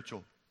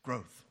spiritual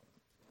growth.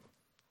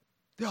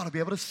 They ought to be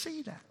able to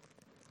see that.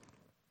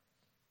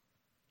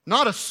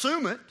 Not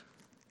assume it.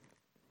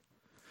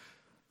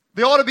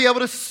 They ought to be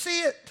able to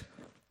see it.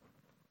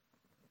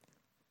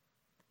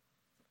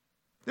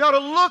 They ought to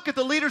look at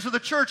the leaders of the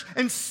church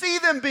and see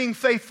them being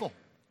faithful.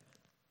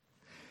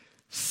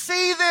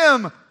 See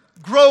them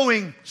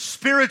growing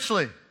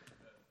spiritually.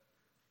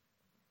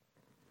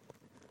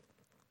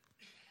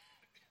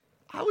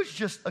 I was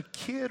just a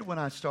kid when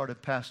I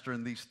started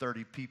pastoring these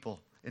 30 people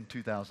in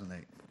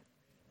 2008.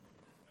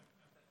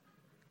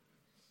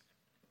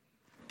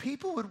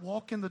 People would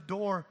walk in the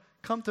door,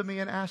 come to me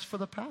and ask for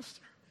the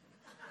pastor.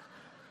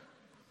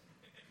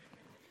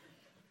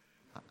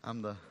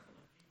 I'm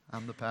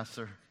the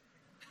pastor.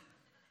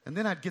 And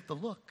then I'd get the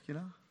look, you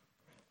know.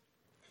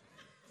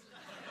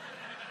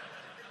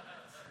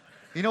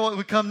 You know what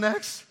would come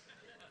next?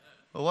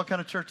 Well, what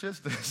kind of church is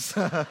this?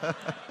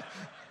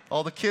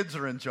 All the kids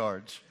are in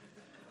charge.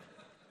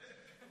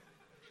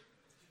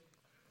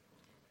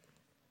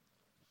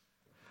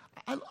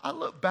 I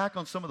look back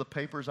on some of the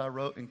papers I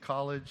wrote in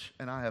college,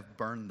 and I have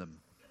burned them.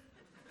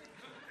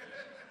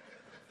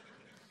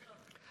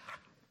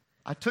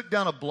 I took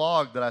down a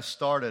blog that I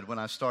started when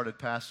I started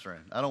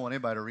pastoring. I don't want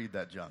anybody to read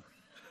that junk.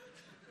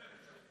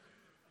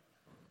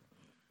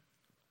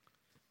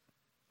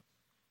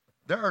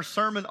 There are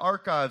sermon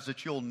archives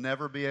that you'll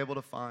never be able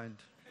to find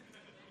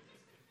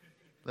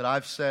that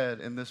I've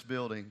said in this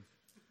building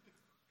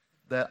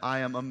that I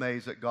am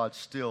amazed that God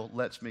still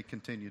lets me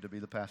continue to be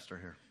the pastor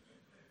here.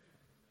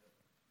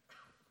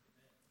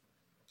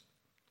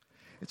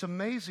 It's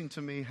amazing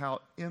to me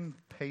how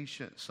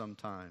impatient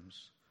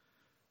sometimes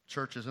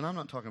churches, and I'm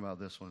not talking about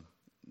this one.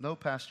 No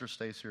pastor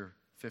stays here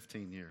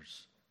 15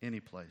 years, any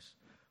place,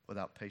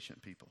 without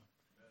patient people.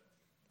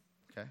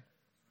 Okay?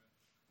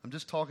 I'm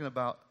just talking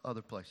about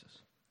other places.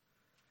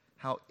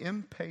 How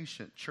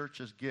impatient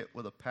churches get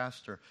with a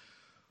pastor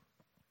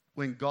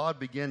when God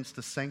begins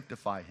to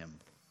sanctify him.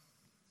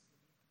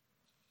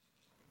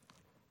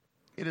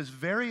 It is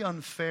very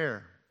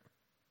unfair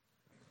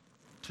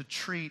to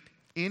treat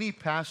any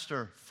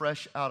pastor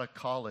fresh out of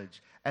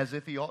college as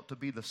if he ought to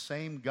be the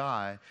same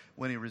guy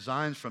when he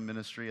resigns from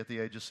ministry at the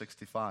age of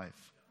 65.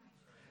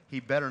 He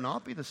better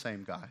not be the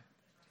same guy.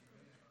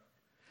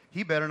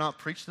 He better not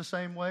preach the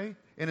same way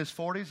in his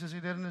 40s as he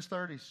did in his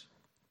 30s.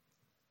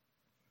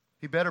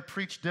 He better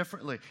preach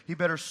differently. He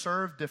better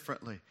serve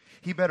differently.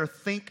 He better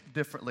think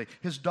differently.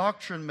 His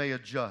doctrine may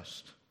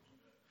adjust.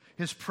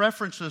 His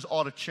preferences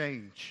ought to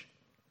change.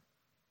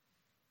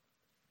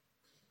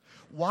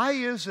 Why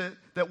is it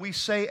that we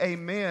say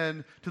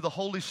amen to the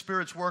Holy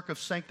Spirit's work of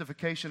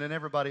sanctification in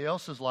everybody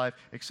else's life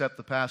except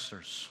the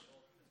pastor's?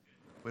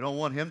 We don't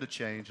want him to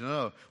change.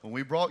 No, when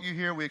we brought you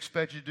here, we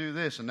expect you to do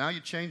this, and now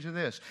you're changing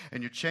this,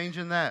 and you're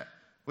changing that.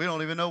 We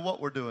don't even know what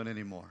we're doing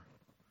anymore.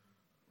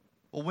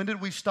 Well, when did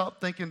we stop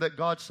thinking that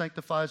God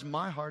sanctifies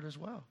my heart as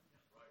well?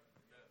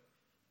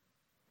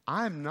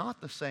 I'm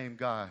not the same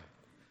guy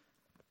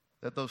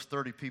that those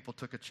 30 people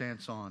took a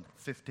chance on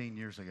 15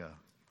 years ago.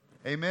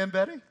 Amen,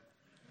 Betty?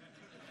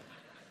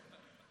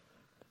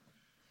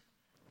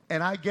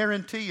 And I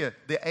guarantee you,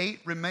 the 8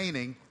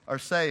 remaining are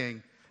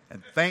saying,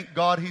 and thank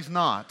God he's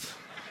not.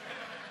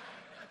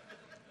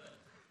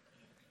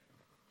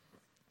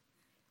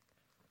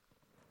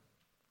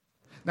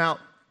 Now,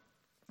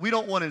 we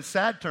don't want in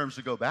sad terms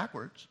to go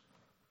backwards.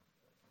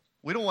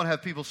 We don't want to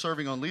have people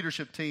serving on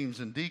leadership teams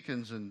and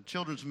deacons and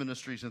children's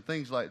ministries and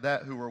things like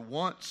that who were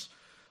once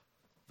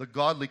the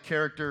godly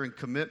character and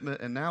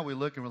commitment, and now we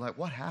look and we're like,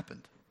 what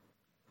happened?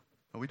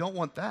 And we don't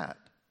want that.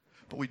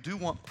 But we do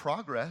want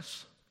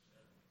progress.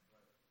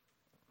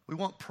 We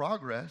want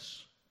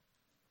progress.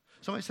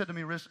 Somebody said to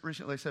me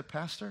recently, they said,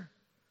 Pastor,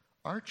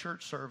 our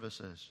church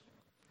services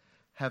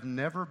have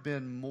never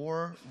been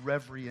more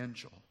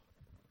reverential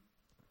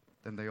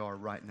than they are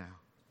right now.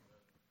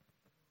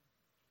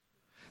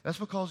 That's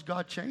because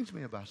God changed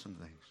me about some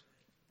things.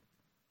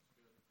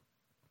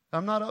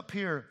 I'm not up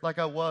here like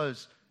I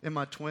was in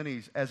my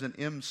 20s as an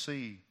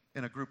MC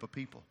in a group of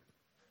people.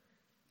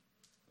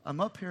 I'm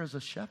up here as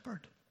a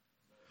shepherd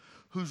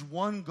whose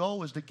one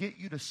goal is to get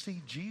you to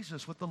see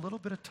Jesus with the little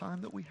bit of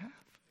time that we have.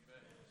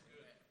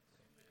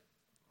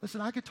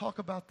 Listen, I could talk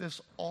about this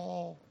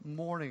all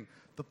morning.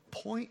 The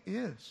point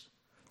is,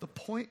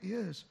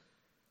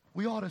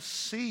 we ought to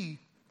see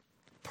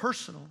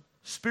personal,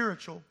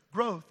 spiritual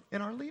growth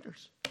in our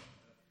leaders.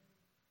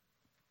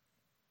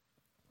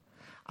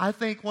 I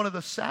think one of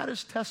the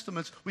saddest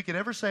testaments we could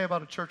ever say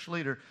about a church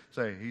leader,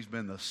 say, he's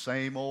been the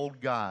same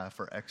old guy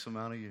for X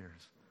amount of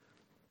years.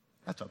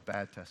 That's a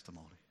bad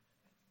testimony.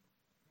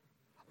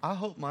 I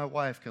hope my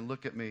wife can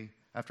look at me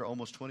after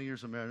almost 20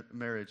 years of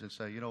marriage and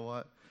say, you know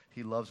what?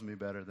 He loves me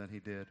better than he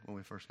did when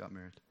we first got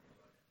married.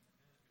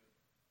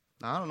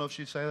 Now, I don't know if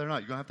she'd say that or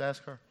not. You're going to have to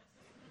ask her.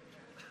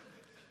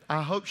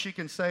 I hope she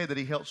can say that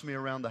he helps me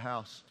around the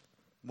house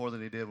more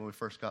than he did when we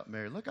first got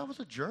married. Look, I was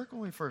a jerk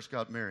when we first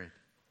got married.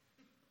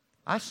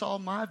 I saw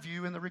my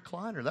view in the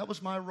recliner. That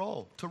was my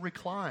role, to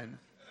recline.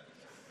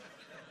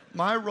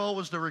 My role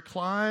was to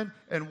recline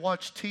and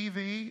watch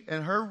TV,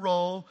 and her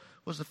role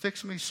was to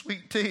fix me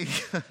sweet tea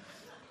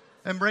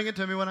and bring it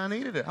to me when I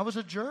needed it. I was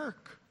a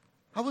jerk.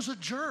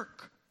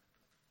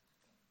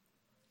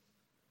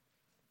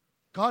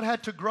 God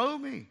had to grow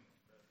me.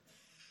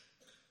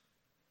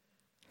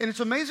 And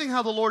it's amazing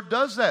how the Lord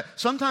does that.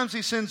 Sometimes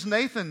He sends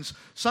Nathans.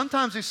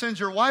 Sometimes He sends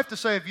your wife to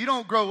say, if you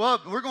don't grow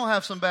up, we're going to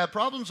have some bad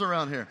problems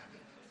around here.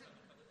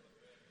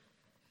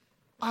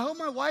 I hope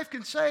my wife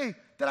can say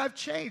that I've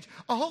changed.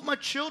 I hope my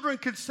children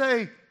can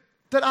say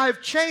that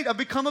I've changed. I've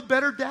become a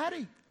better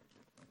daddy.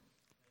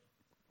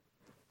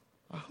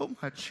 I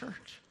hope my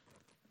church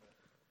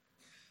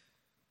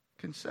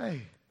can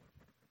say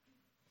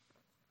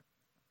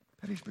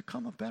that he's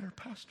become a better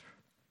pastor,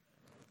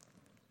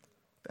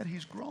 that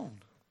he's grown,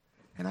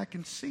 and I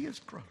can see his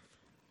growth.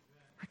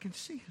 I can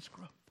see his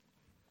growth.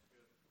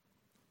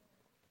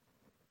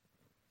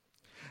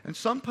 And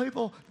some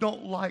people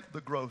don't like the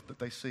growth that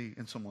they see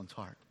in someone's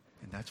heart,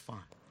 and that's fine.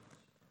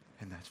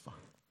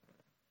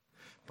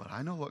 But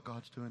I know what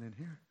God's doing in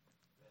here.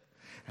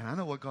 And I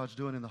know what God's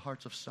doing in the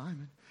hearts of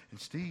Simon and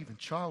Steve and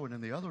Charwin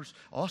and the others,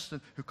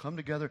 Austin, who come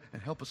together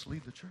and help us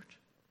lead the church.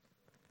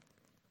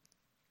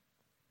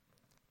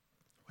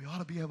 We ought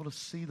to be able to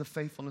see the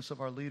faithfulness of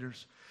our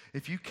leaders.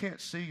 If you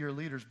can't see your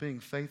leaders being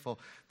faithful,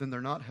 then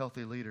they're not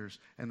healthy leaders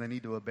and they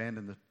need to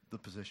abandon the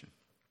position.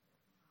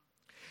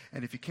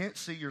 And if you can't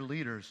see your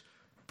leaders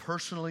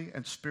personally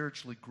and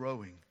spiritually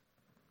growing,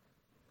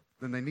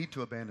 then they need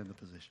to abandon the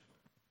position.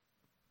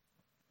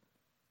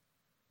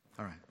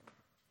 All right.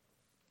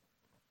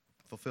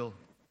 Fulfill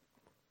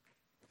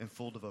in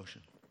full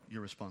devotion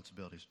your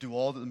responsibilities. Do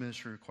all that the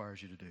ministry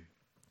requires you to do.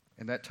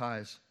 And that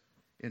ties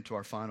into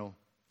our final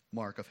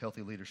mark of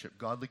healthy leadership.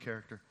 Godly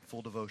character,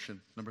 full devotion.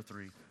 Number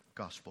 3,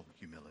 gospel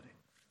humility.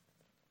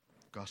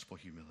 Gospel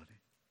humility.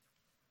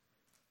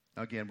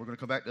 Now again, we're going to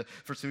come back to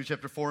 1 Timothy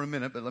chapter 4 in a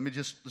minute, but let's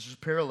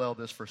just parallel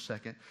this for a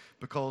second.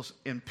 Because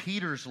in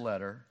Peter's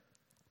letter,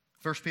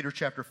 1 Peter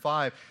chapter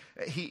 5,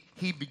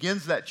 he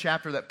begins that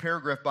chapter, that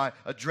paragraph, by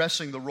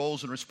addressing the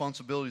roles and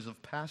responsibilities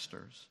of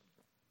pastors.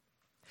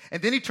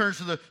 And then he turns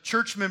to the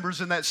church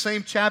members in that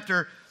same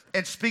chapter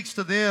and speaks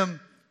to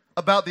them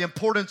about the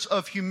importance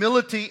of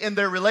humility in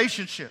their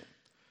relationship.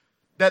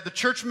 That the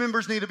church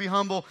members need to be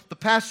humble, the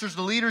pastors,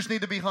 the leaders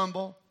need to be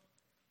humble.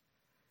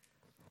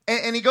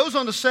 And he goes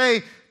on to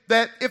say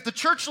that if the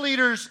church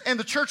leaders and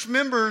the church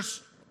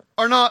members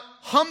are not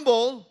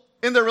humble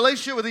in their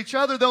relationship with each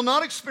other, they'll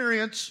not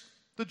experience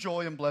the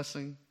joy and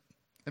blessing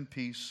and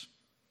peace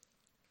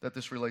that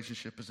this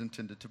relationship is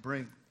intended to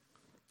bring.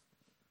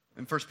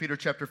 In 1 Peter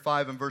chapter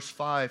 5 and verse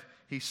 5,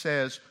 he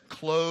says,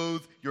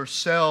 clothe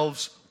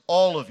yourselves,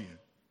 all of you.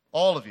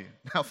 All of you.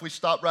 Now, if we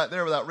stop right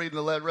there without reading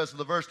the rest of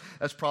the verse,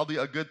 that's probably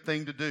a good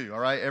thing to do, all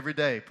right? Every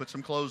day, put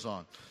some clothes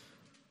on.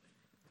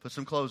 Put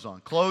some clothes on.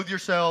 Clothe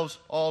yourselves,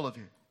 all of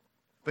you.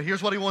 But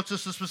here's what he wants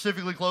us to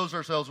specifically clothe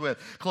ourselves with.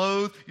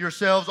 Clothe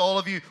yourselves, all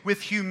of you,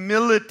 with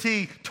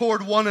humility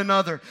toward one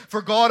another.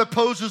 For God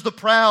opposes the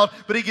proud,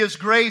 but He gives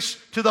grace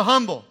to the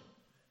humble.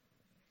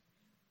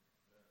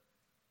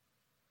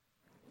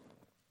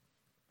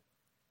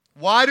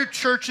 Why do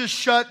churches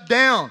shut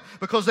down?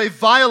 Because they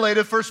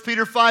violated 1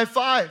 Peter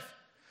 5:5.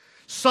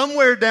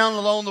 Somewhere down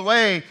along the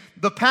way,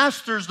 the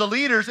pastors, the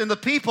leaders, and the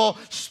people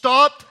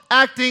stopped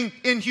acting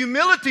in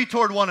humility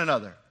toward one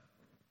another.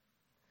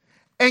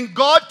 And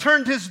God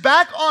turned His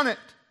back on it.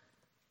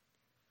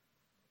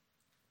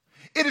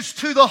 It is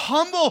to the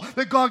humble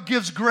that God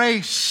gives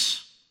grace.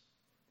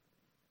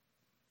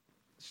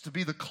 It's to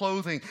be the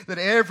clothing that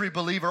every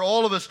believer,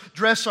 all of us,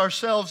 dress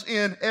ourselves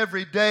in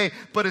every day.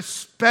 But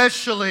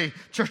especially,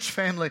 church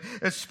family,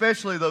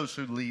 especially those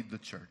who lead the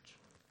church.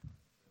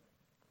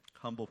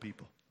 Humble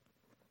people.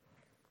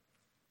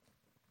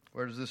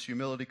 Where does this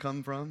humility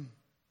come from?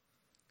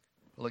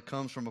 Well, it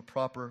comes from a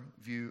proper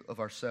view of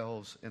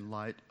ourselves in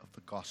light of the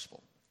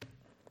gospel.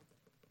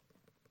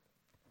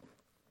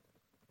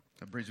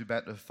 That brings me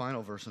back to the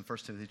final verse in 1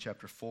 Timothy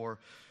chapter 4.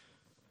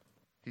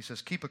 He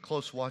says, keep a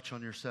close watch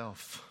on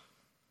yourself.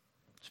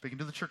 Speaking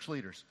to the church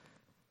leaders,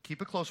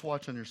 keep a close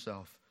watch on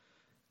yourself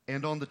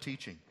and on the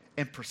teaching,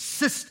 and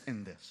persist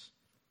in this.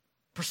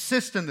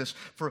 Persist in this,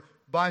 for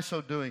by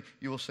so doing,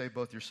 you will save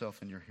both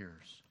yourself and your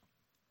hearers.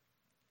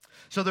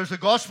 So there's a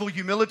gospel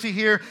humility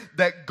here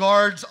that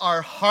guards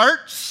our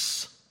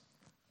hearts.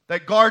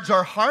 That guards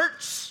our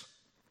hearts.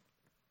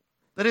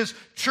 That is,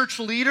 church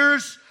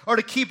leaders are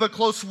to keep a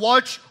close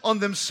watch on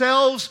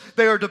themselves.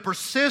 They are to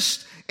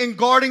persist in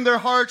guarding their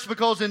hearts,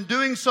 because in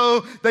doing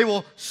so, they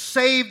will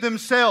save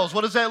themselves.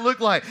 What does that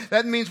look like?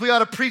 That means we ought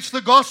to preach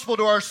the gospel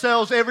to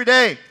ourselves every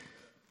day.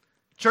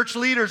 Church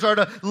leaders are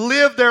to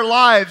live their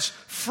lives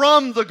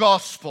from the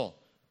gospel.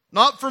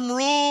 Not from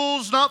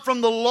rules, not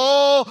from the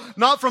law,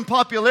 not from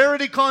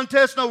popularity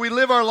contests. No, we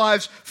live our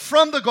lives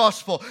from the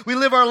gospel. We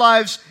live our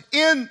lives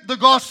in the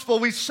gospel.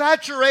 We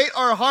saturate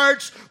our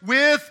hearts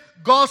with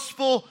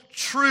gospel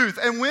truth.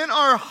 And when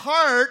our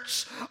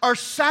hearts are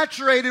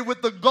saturated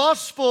with the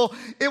gospel,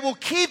 it will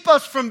keep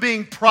us from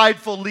being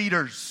prideful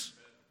leaders.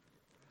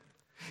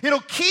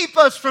 It'll keep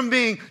us from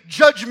being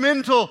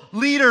judgmental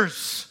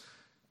leaders.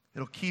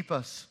 It'll keep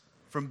us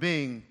from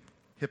being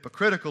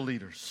hypocritical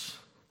leaders.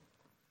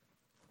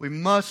 We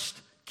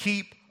must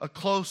keep a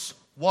close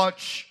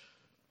watch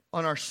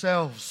on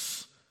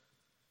ourselves.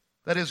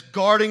 That is,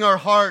 guarding our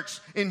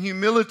hearts in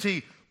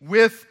humility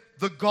with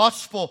the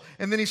gospel.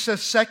 And then he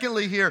says,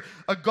 secondly here,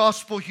 a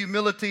gospel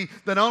humility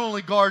that not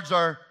only guards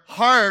our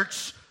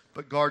hearts,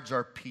 but guards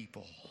our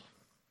people.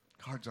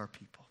 Guards our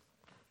people.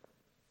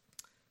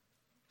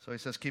 So he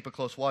says, keep a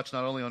close watch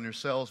not only on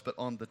yourselves, but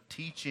on the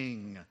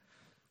teaching.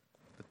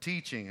 The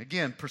teaching.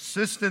 Again,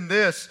 persist in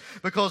this,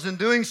 because in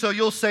doing so,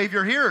 you'll save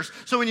your hearers.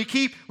 So when you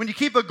keep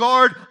a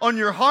guard on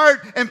your heart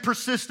and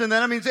persist in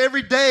that means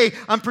every day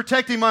I'm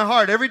protecting my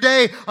heart. Every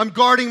day I'm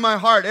guarding my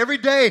heart. Every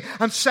day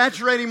I'm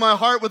saturating my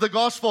heart with the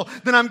gospel.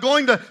 Then I'm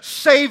going to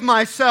save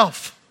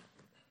myself.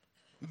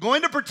 I'm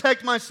going to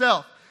protect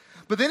myself.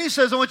 But then he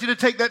says, I want you to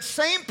take that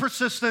same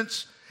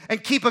persistence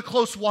and keep a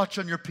close watch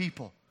on your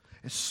people.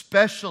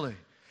 Especially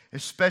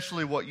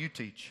what you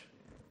teach.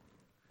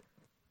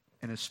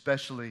 And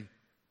especially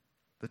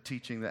the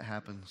teaching that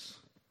happens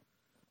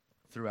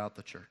throughout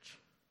the church.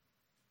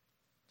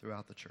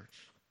 Throughout the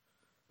church.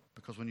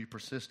 Because when you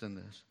persist in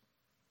this,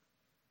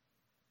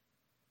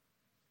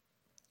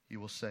 you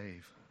will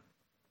save,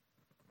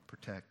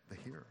 protect the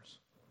hearers.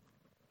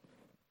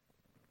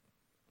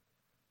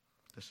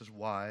 This is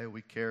why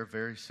we care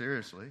very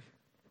seriously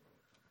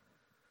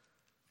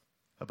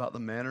about the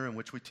manner in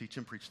which we teach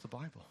and preach the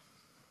Bible.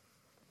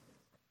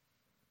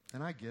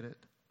 And I get it.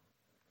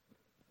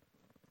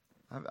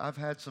 I've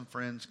had some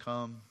friends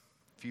come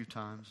a few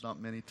times, not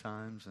many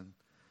times, and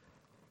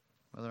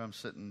whether I'm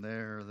sitting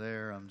there or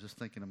there, I'm just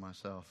thinking to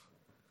myself,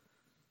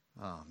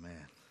 oh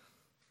man,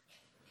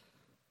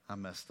 I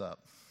messed up.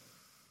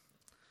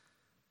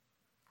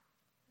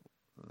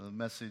 The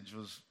message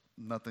was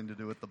nothing to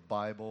do with the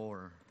Bible,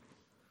 or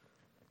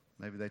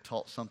maybe they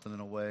taught something in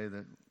a way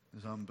that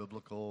is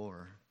unbiblical,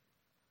 or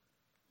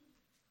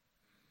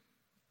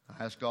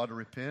I ask God to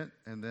repent,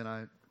 and then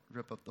I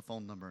rip up the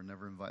phone number and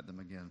never invite them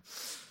again.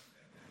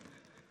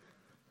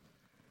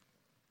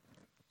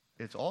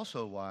 It's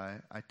also why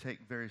I take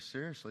very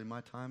seriously my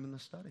time in the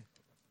study.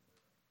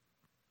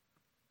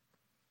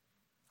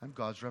 I'm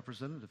God's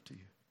representative to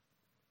you.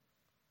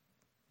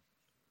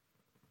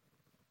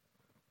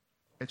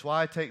 It's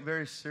why I take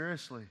very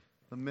seriously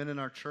the men in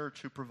our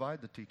church who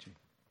provide the teaching.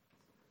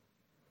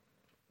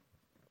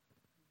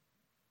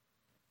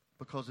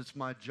 Because it's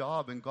my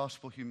job in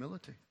gospel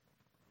humility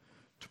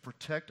to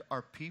protect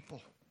our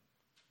people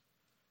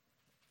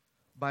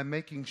by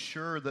making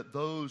sure that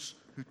those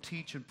who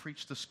teach and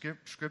preach the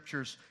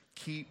scriptures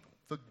keep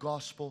the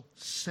gospel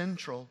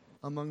central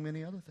among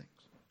many other things.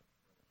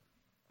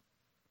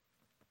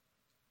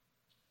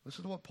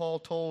 Listen to what Paul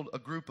told a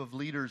group of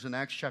leaders in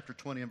Acts chapter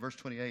 20 and verse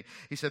 28.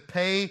 He said,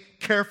 pay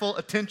careful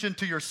attention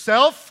to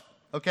yourself,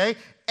 okay,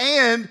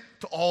 and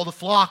to all the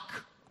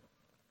flock,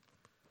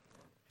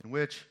 in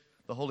which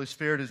the Holy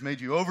Spirit has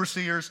made you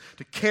overseers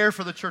to care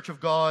for the church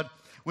of God,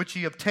 which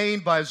he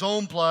obtained by his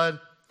own blood.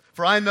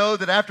 For I know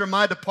that after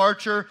my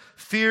departure,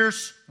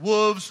 fierce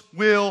wolves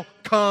will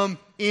come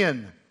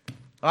in.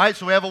 All right,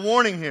 so we have a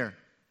warning here.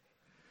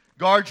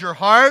 Guard your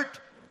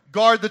heart,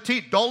 guard the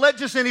teach. Don't let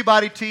just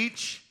anybody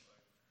teach.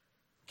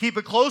 Keep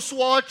a close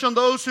watch on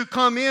those who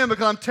come in,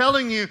 because I'm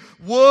telling you,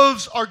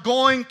 wolves are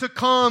going to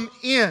come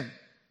in.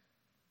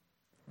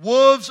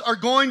 Wolves are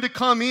going to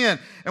come in.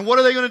 And what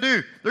are they going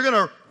to do? They're going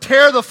to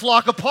tear the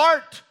flock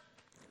apart.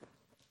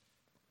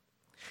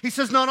 He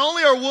says not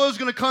only are wolves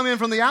going to come in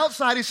from the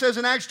outside, he says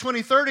in Acts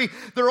 20:30,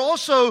 they're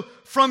also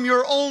from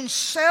your own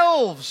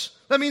selves.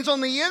 That means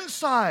on the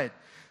inside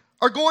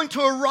are going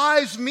to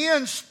arise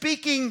men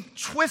speaking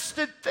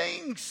twisted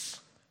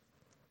things.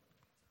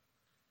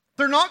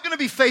 They're not going to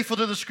be faithful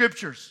to the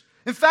scriptures.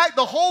 In fact,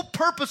 the whole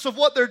purpose of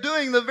what they're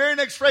doing, the very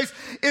next phrase,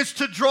 is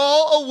to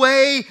draw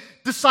away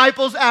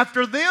disciples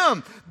after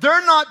them.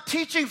 They're not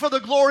teaching for the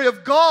glory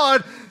of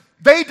God.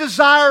 They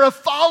desire a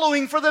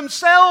following for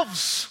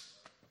themselves.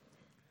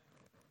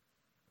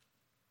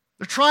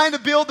 They're trying to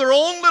build their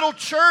own little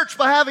church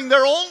by having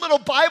their own little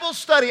Bible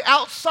study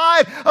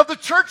outside of the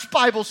church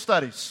Bible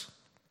studies.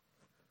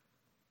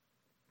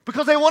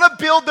 Because they want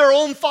to build their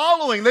own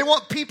following. They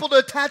want people to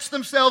attach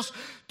themselves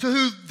to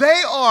who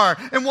they are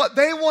and what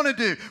they want to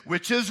do.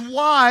 Which is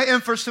why in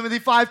 1 Timothy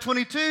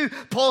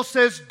 5:22, Paul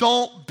says,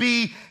 don't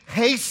be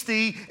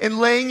hasty in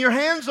laying your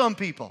hands on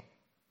people.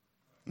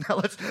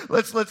 Now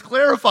let's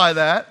clarify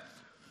that.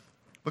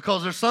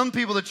 Because there's some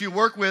people that you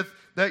work with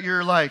that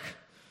you're like,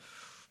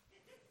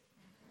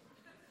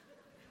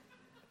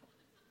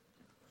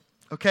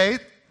 okay,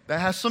 that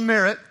has some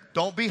merit.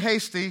 Don't be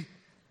hasty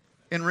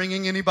in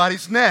wringing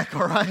anybody's neck,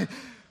 all right?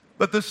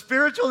 But the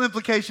spiritual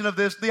implication of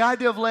this, the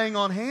idea of laying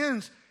on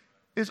hands,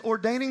 is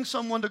ordaining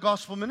someone to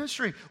gospel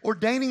ministry,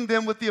 ordaining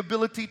them with the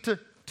ability to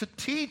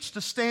teach,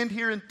 to stand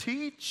here and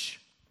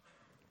teach.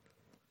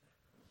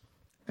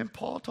 And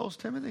Paul tells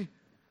Timothy,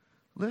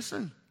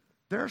 listen,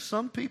 there are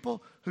some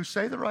people who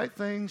say the right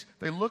things,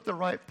 they look the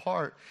right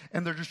part,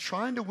 and they're just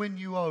trying to win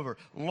you over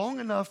long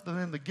enough for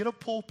them to get a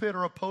pulpit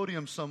or a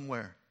podium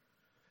somewhere.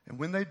 And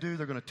when they do,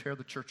 they're going to tear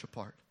the church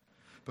apart.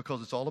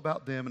 Because it's all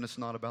about them and it's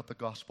not about the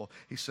gospel.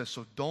 He says,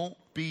 so don't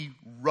be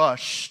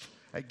rushed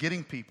at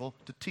getting people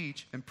to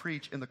teach and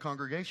preach in the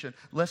congregation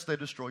lest they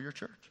destroy your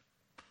church.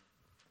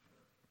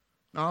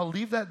 Now, I'll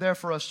leave that there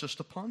for us just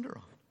to ponder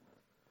on.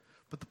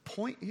 But the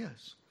point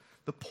is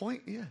that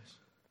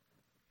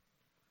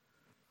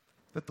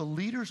the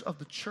leaders of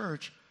the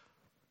church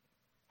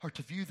are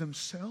to view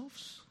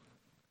themselves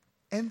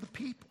and the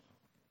people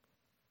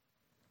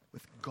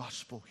with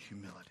gospel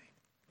humility.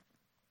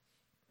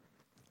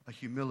 A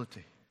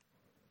humility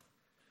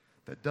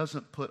that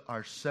doesn't put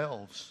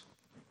ourselves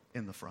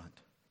in the front,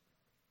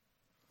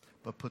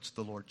 but puts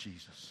the Lord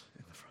Jesus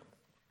in the front.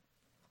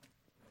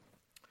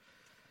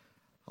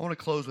 I want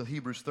to close with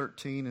Hebrews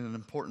 13 and an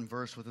important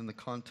verse within the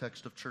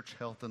context of church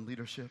health and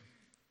leadership.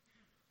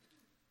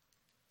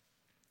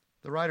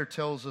 The writer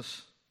tells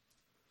us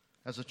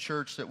as a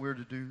church that we're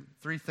to do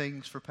 3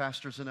 things for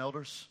pastors and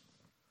elders.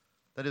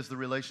 That is the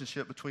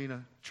relationship between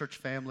a church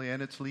family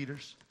and its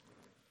leaders.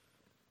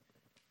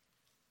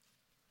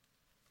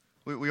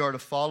 We are to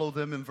follow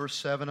them in verse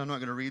 7. I'm not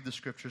going to read the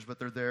scriptures, but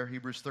they're there.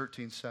 Hebrews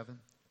 13:7.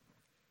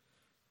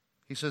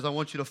 He says, I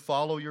want you to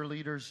follow your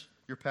leaders,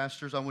 your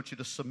pastors. I want you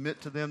to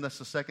submit to them. That's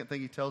the second thing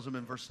he tells them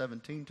in verse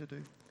 17 to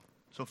do.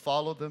 So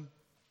follow them,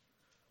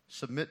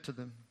 submit to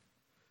them.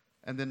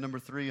 And then number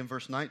 3 in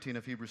verse 19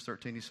 of Hebrews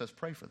 13, he says,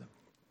 pray for them.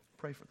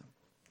 Pray for them.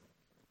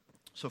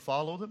 So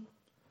follow them,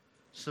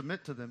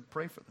 submit to them,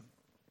 pray for them.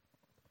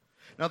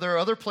 Now there are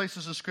other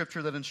places in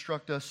Scripture that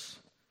instruct us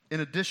in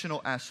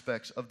additional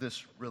aspects of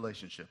this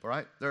relationship, all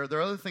right? There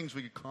are other things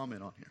we could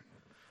comment on here.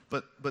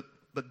 But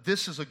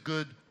this is a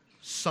good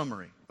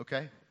summary,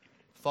 okay?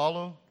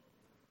 Follow,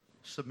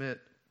 submit,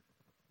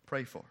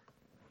 pray for.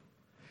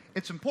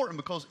 It's important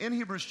because in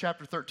Hebrews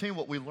chapter 13,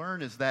 what we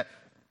learn is that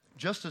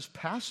just as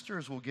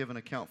pastors will give an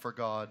account for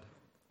God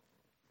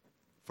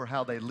for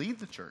how they lead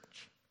the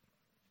church,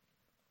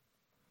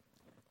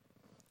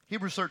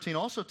 Hebrews 13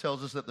 also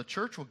tells us that the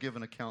church will give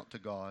an account to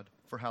God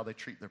for how they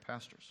treat their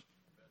pastors.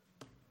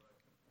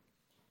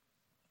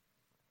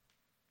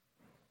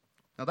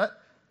 Now that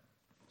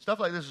stuff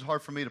like this is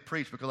hard for me to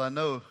preach because I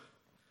know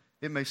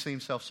it may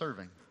seem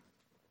self-serving.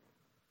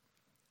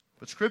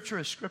 But Scripture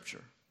is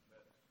Scripture.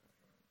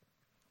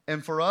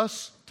 And for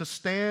us to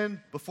stand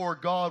before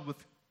God with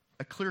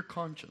a clear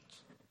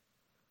conscience,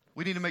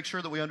 we need to make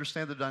sure that we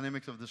understand the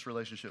dynamics of this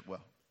relationship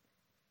well.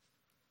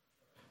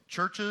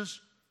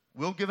 Churches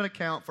will give an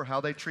account for how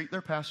they treat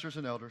their pastors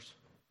and elders.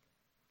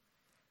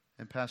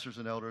 And pastors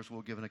and elders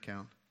will give an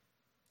account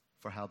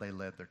for how they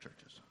led their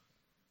churches.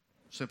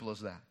 Simple as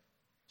that.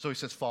 So he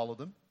says, follow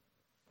them,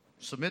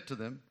 submit to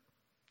them,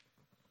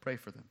 pray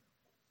for them.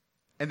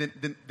 And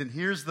then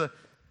here's the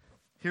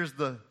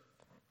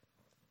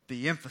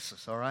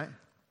emphasis, all right?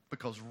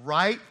 Because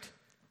right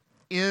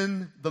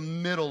in the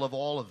middle of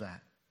all of that,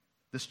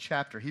 this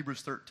chapter,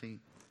 Hebrews 13,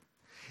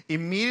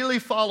 immediately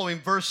following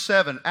verse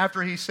 7,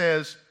 after he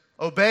says,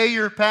 obey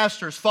your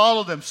pastors,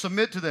 follow them,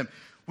 submit to them,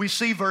 we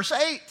see verse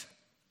 8.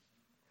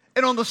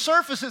 And on the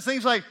surface, it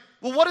seems like,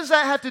 well, what does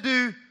that have to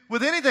do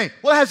with anything?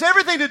 Well, it has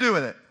everything to do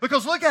with it.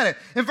 Because look at it.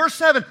 In verse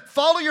 7,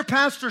 follow your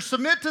pastors,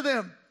 submit to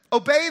them,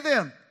 obey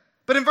them.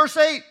 But in verse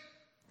 8,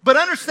 but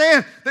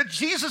understand that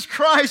Jesus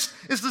Christ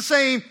is the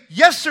same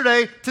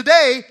yesterday,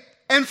 today,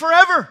 and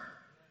forever.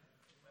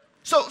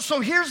 So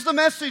here's the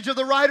message of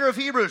the writer of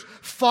Hebrews.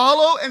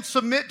 Follow and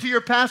submit to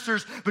your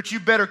pastors, but you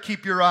better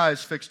keep your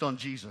eyes fixed on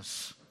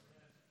Jesus.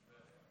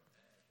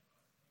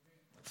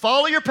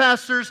 Follow your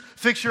pastors,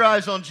 fix your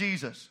eyes on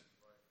Jesus.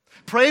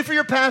 Pray for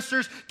your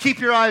pastors, keep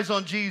your eyes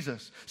on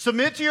Jesus.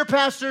 Submit to your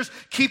pastors,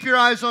 keep your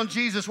eyes on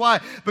Jesus.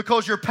 Why?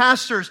 Because your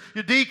pastors,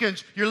 your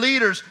deacons, your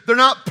leaders, they're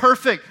not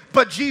perfect,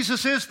 but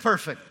Jesus is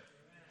perfect.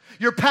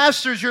 Your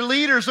pastors, your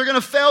leaders, they're going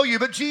to fail you,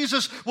 but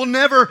Jesus will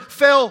never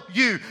fail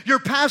you. Your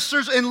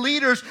pastors and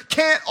leaders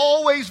can't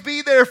always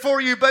be there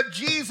for you, but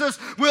Jesus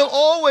will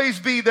always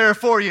be there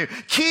for you.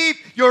 Keep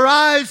your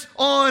eyes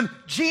on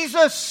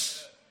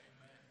Jesus.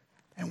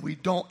 And we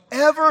don't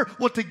ever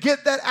want to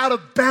get that out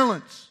of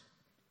balance.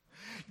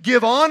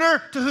 Give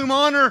honor to whom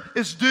honor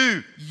is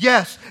due.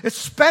 Yes,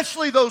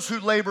 especially those who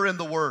labor in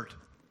the word.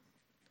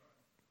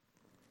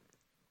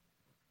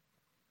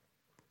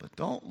 But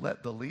don't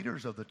let the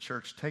leaders of the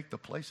church take the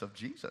place of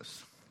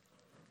Jesus.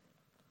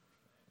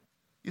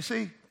 You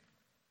see,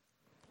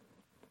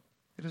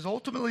 it is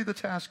ultimately the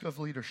task of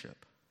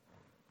leadership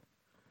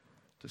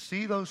to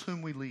see those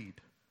whom we lead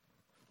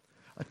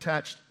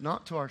attached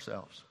not to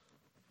ourselves,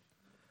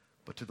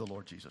 but to the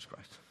Lord Jesus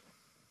Christ.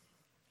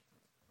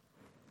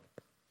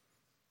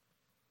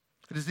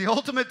 It is the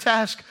ultimate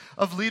task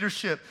of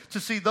leadership to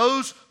see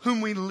those whom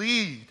we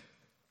lead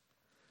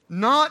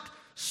not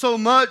so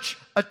much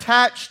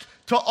attached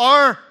to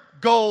our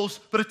goals,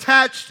 but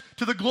attached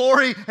to the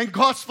glory and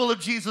gospel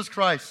of Jesus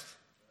Christ.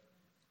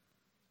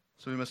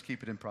 So we must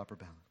keep it in proper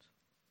balance.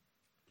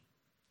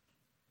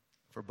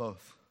 For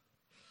both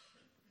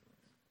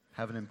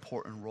have an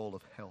important role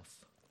of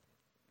health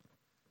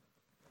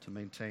to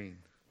maintain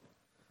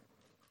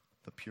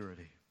the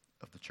purity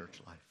of the church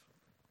life.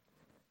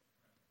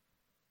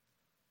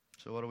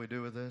 So what do we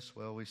do with this?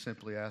 Well, we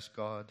simply ask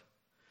God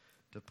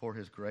to pour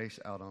His grace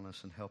out on us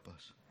and help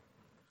us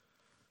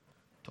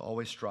to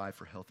always strive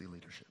for healthy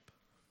leadership.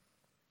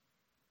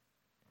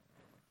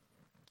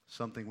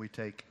 Something we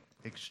take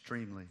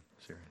extremely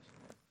serious.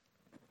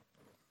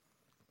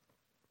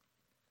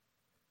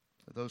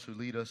 That those who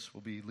lead us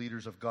will be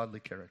leaders of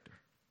godly character,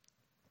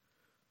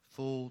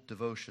 full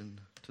devotion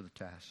to the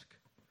task,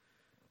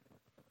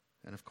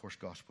 and of course,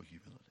 gospel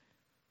humility.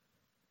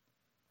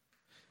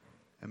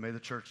 And may the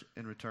church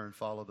in return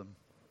follow them,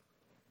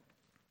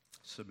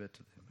 submit to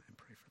them, and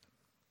pray for them.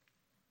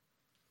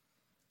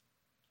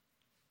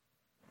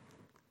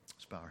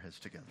 Let's bow our heads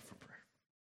together for prayer.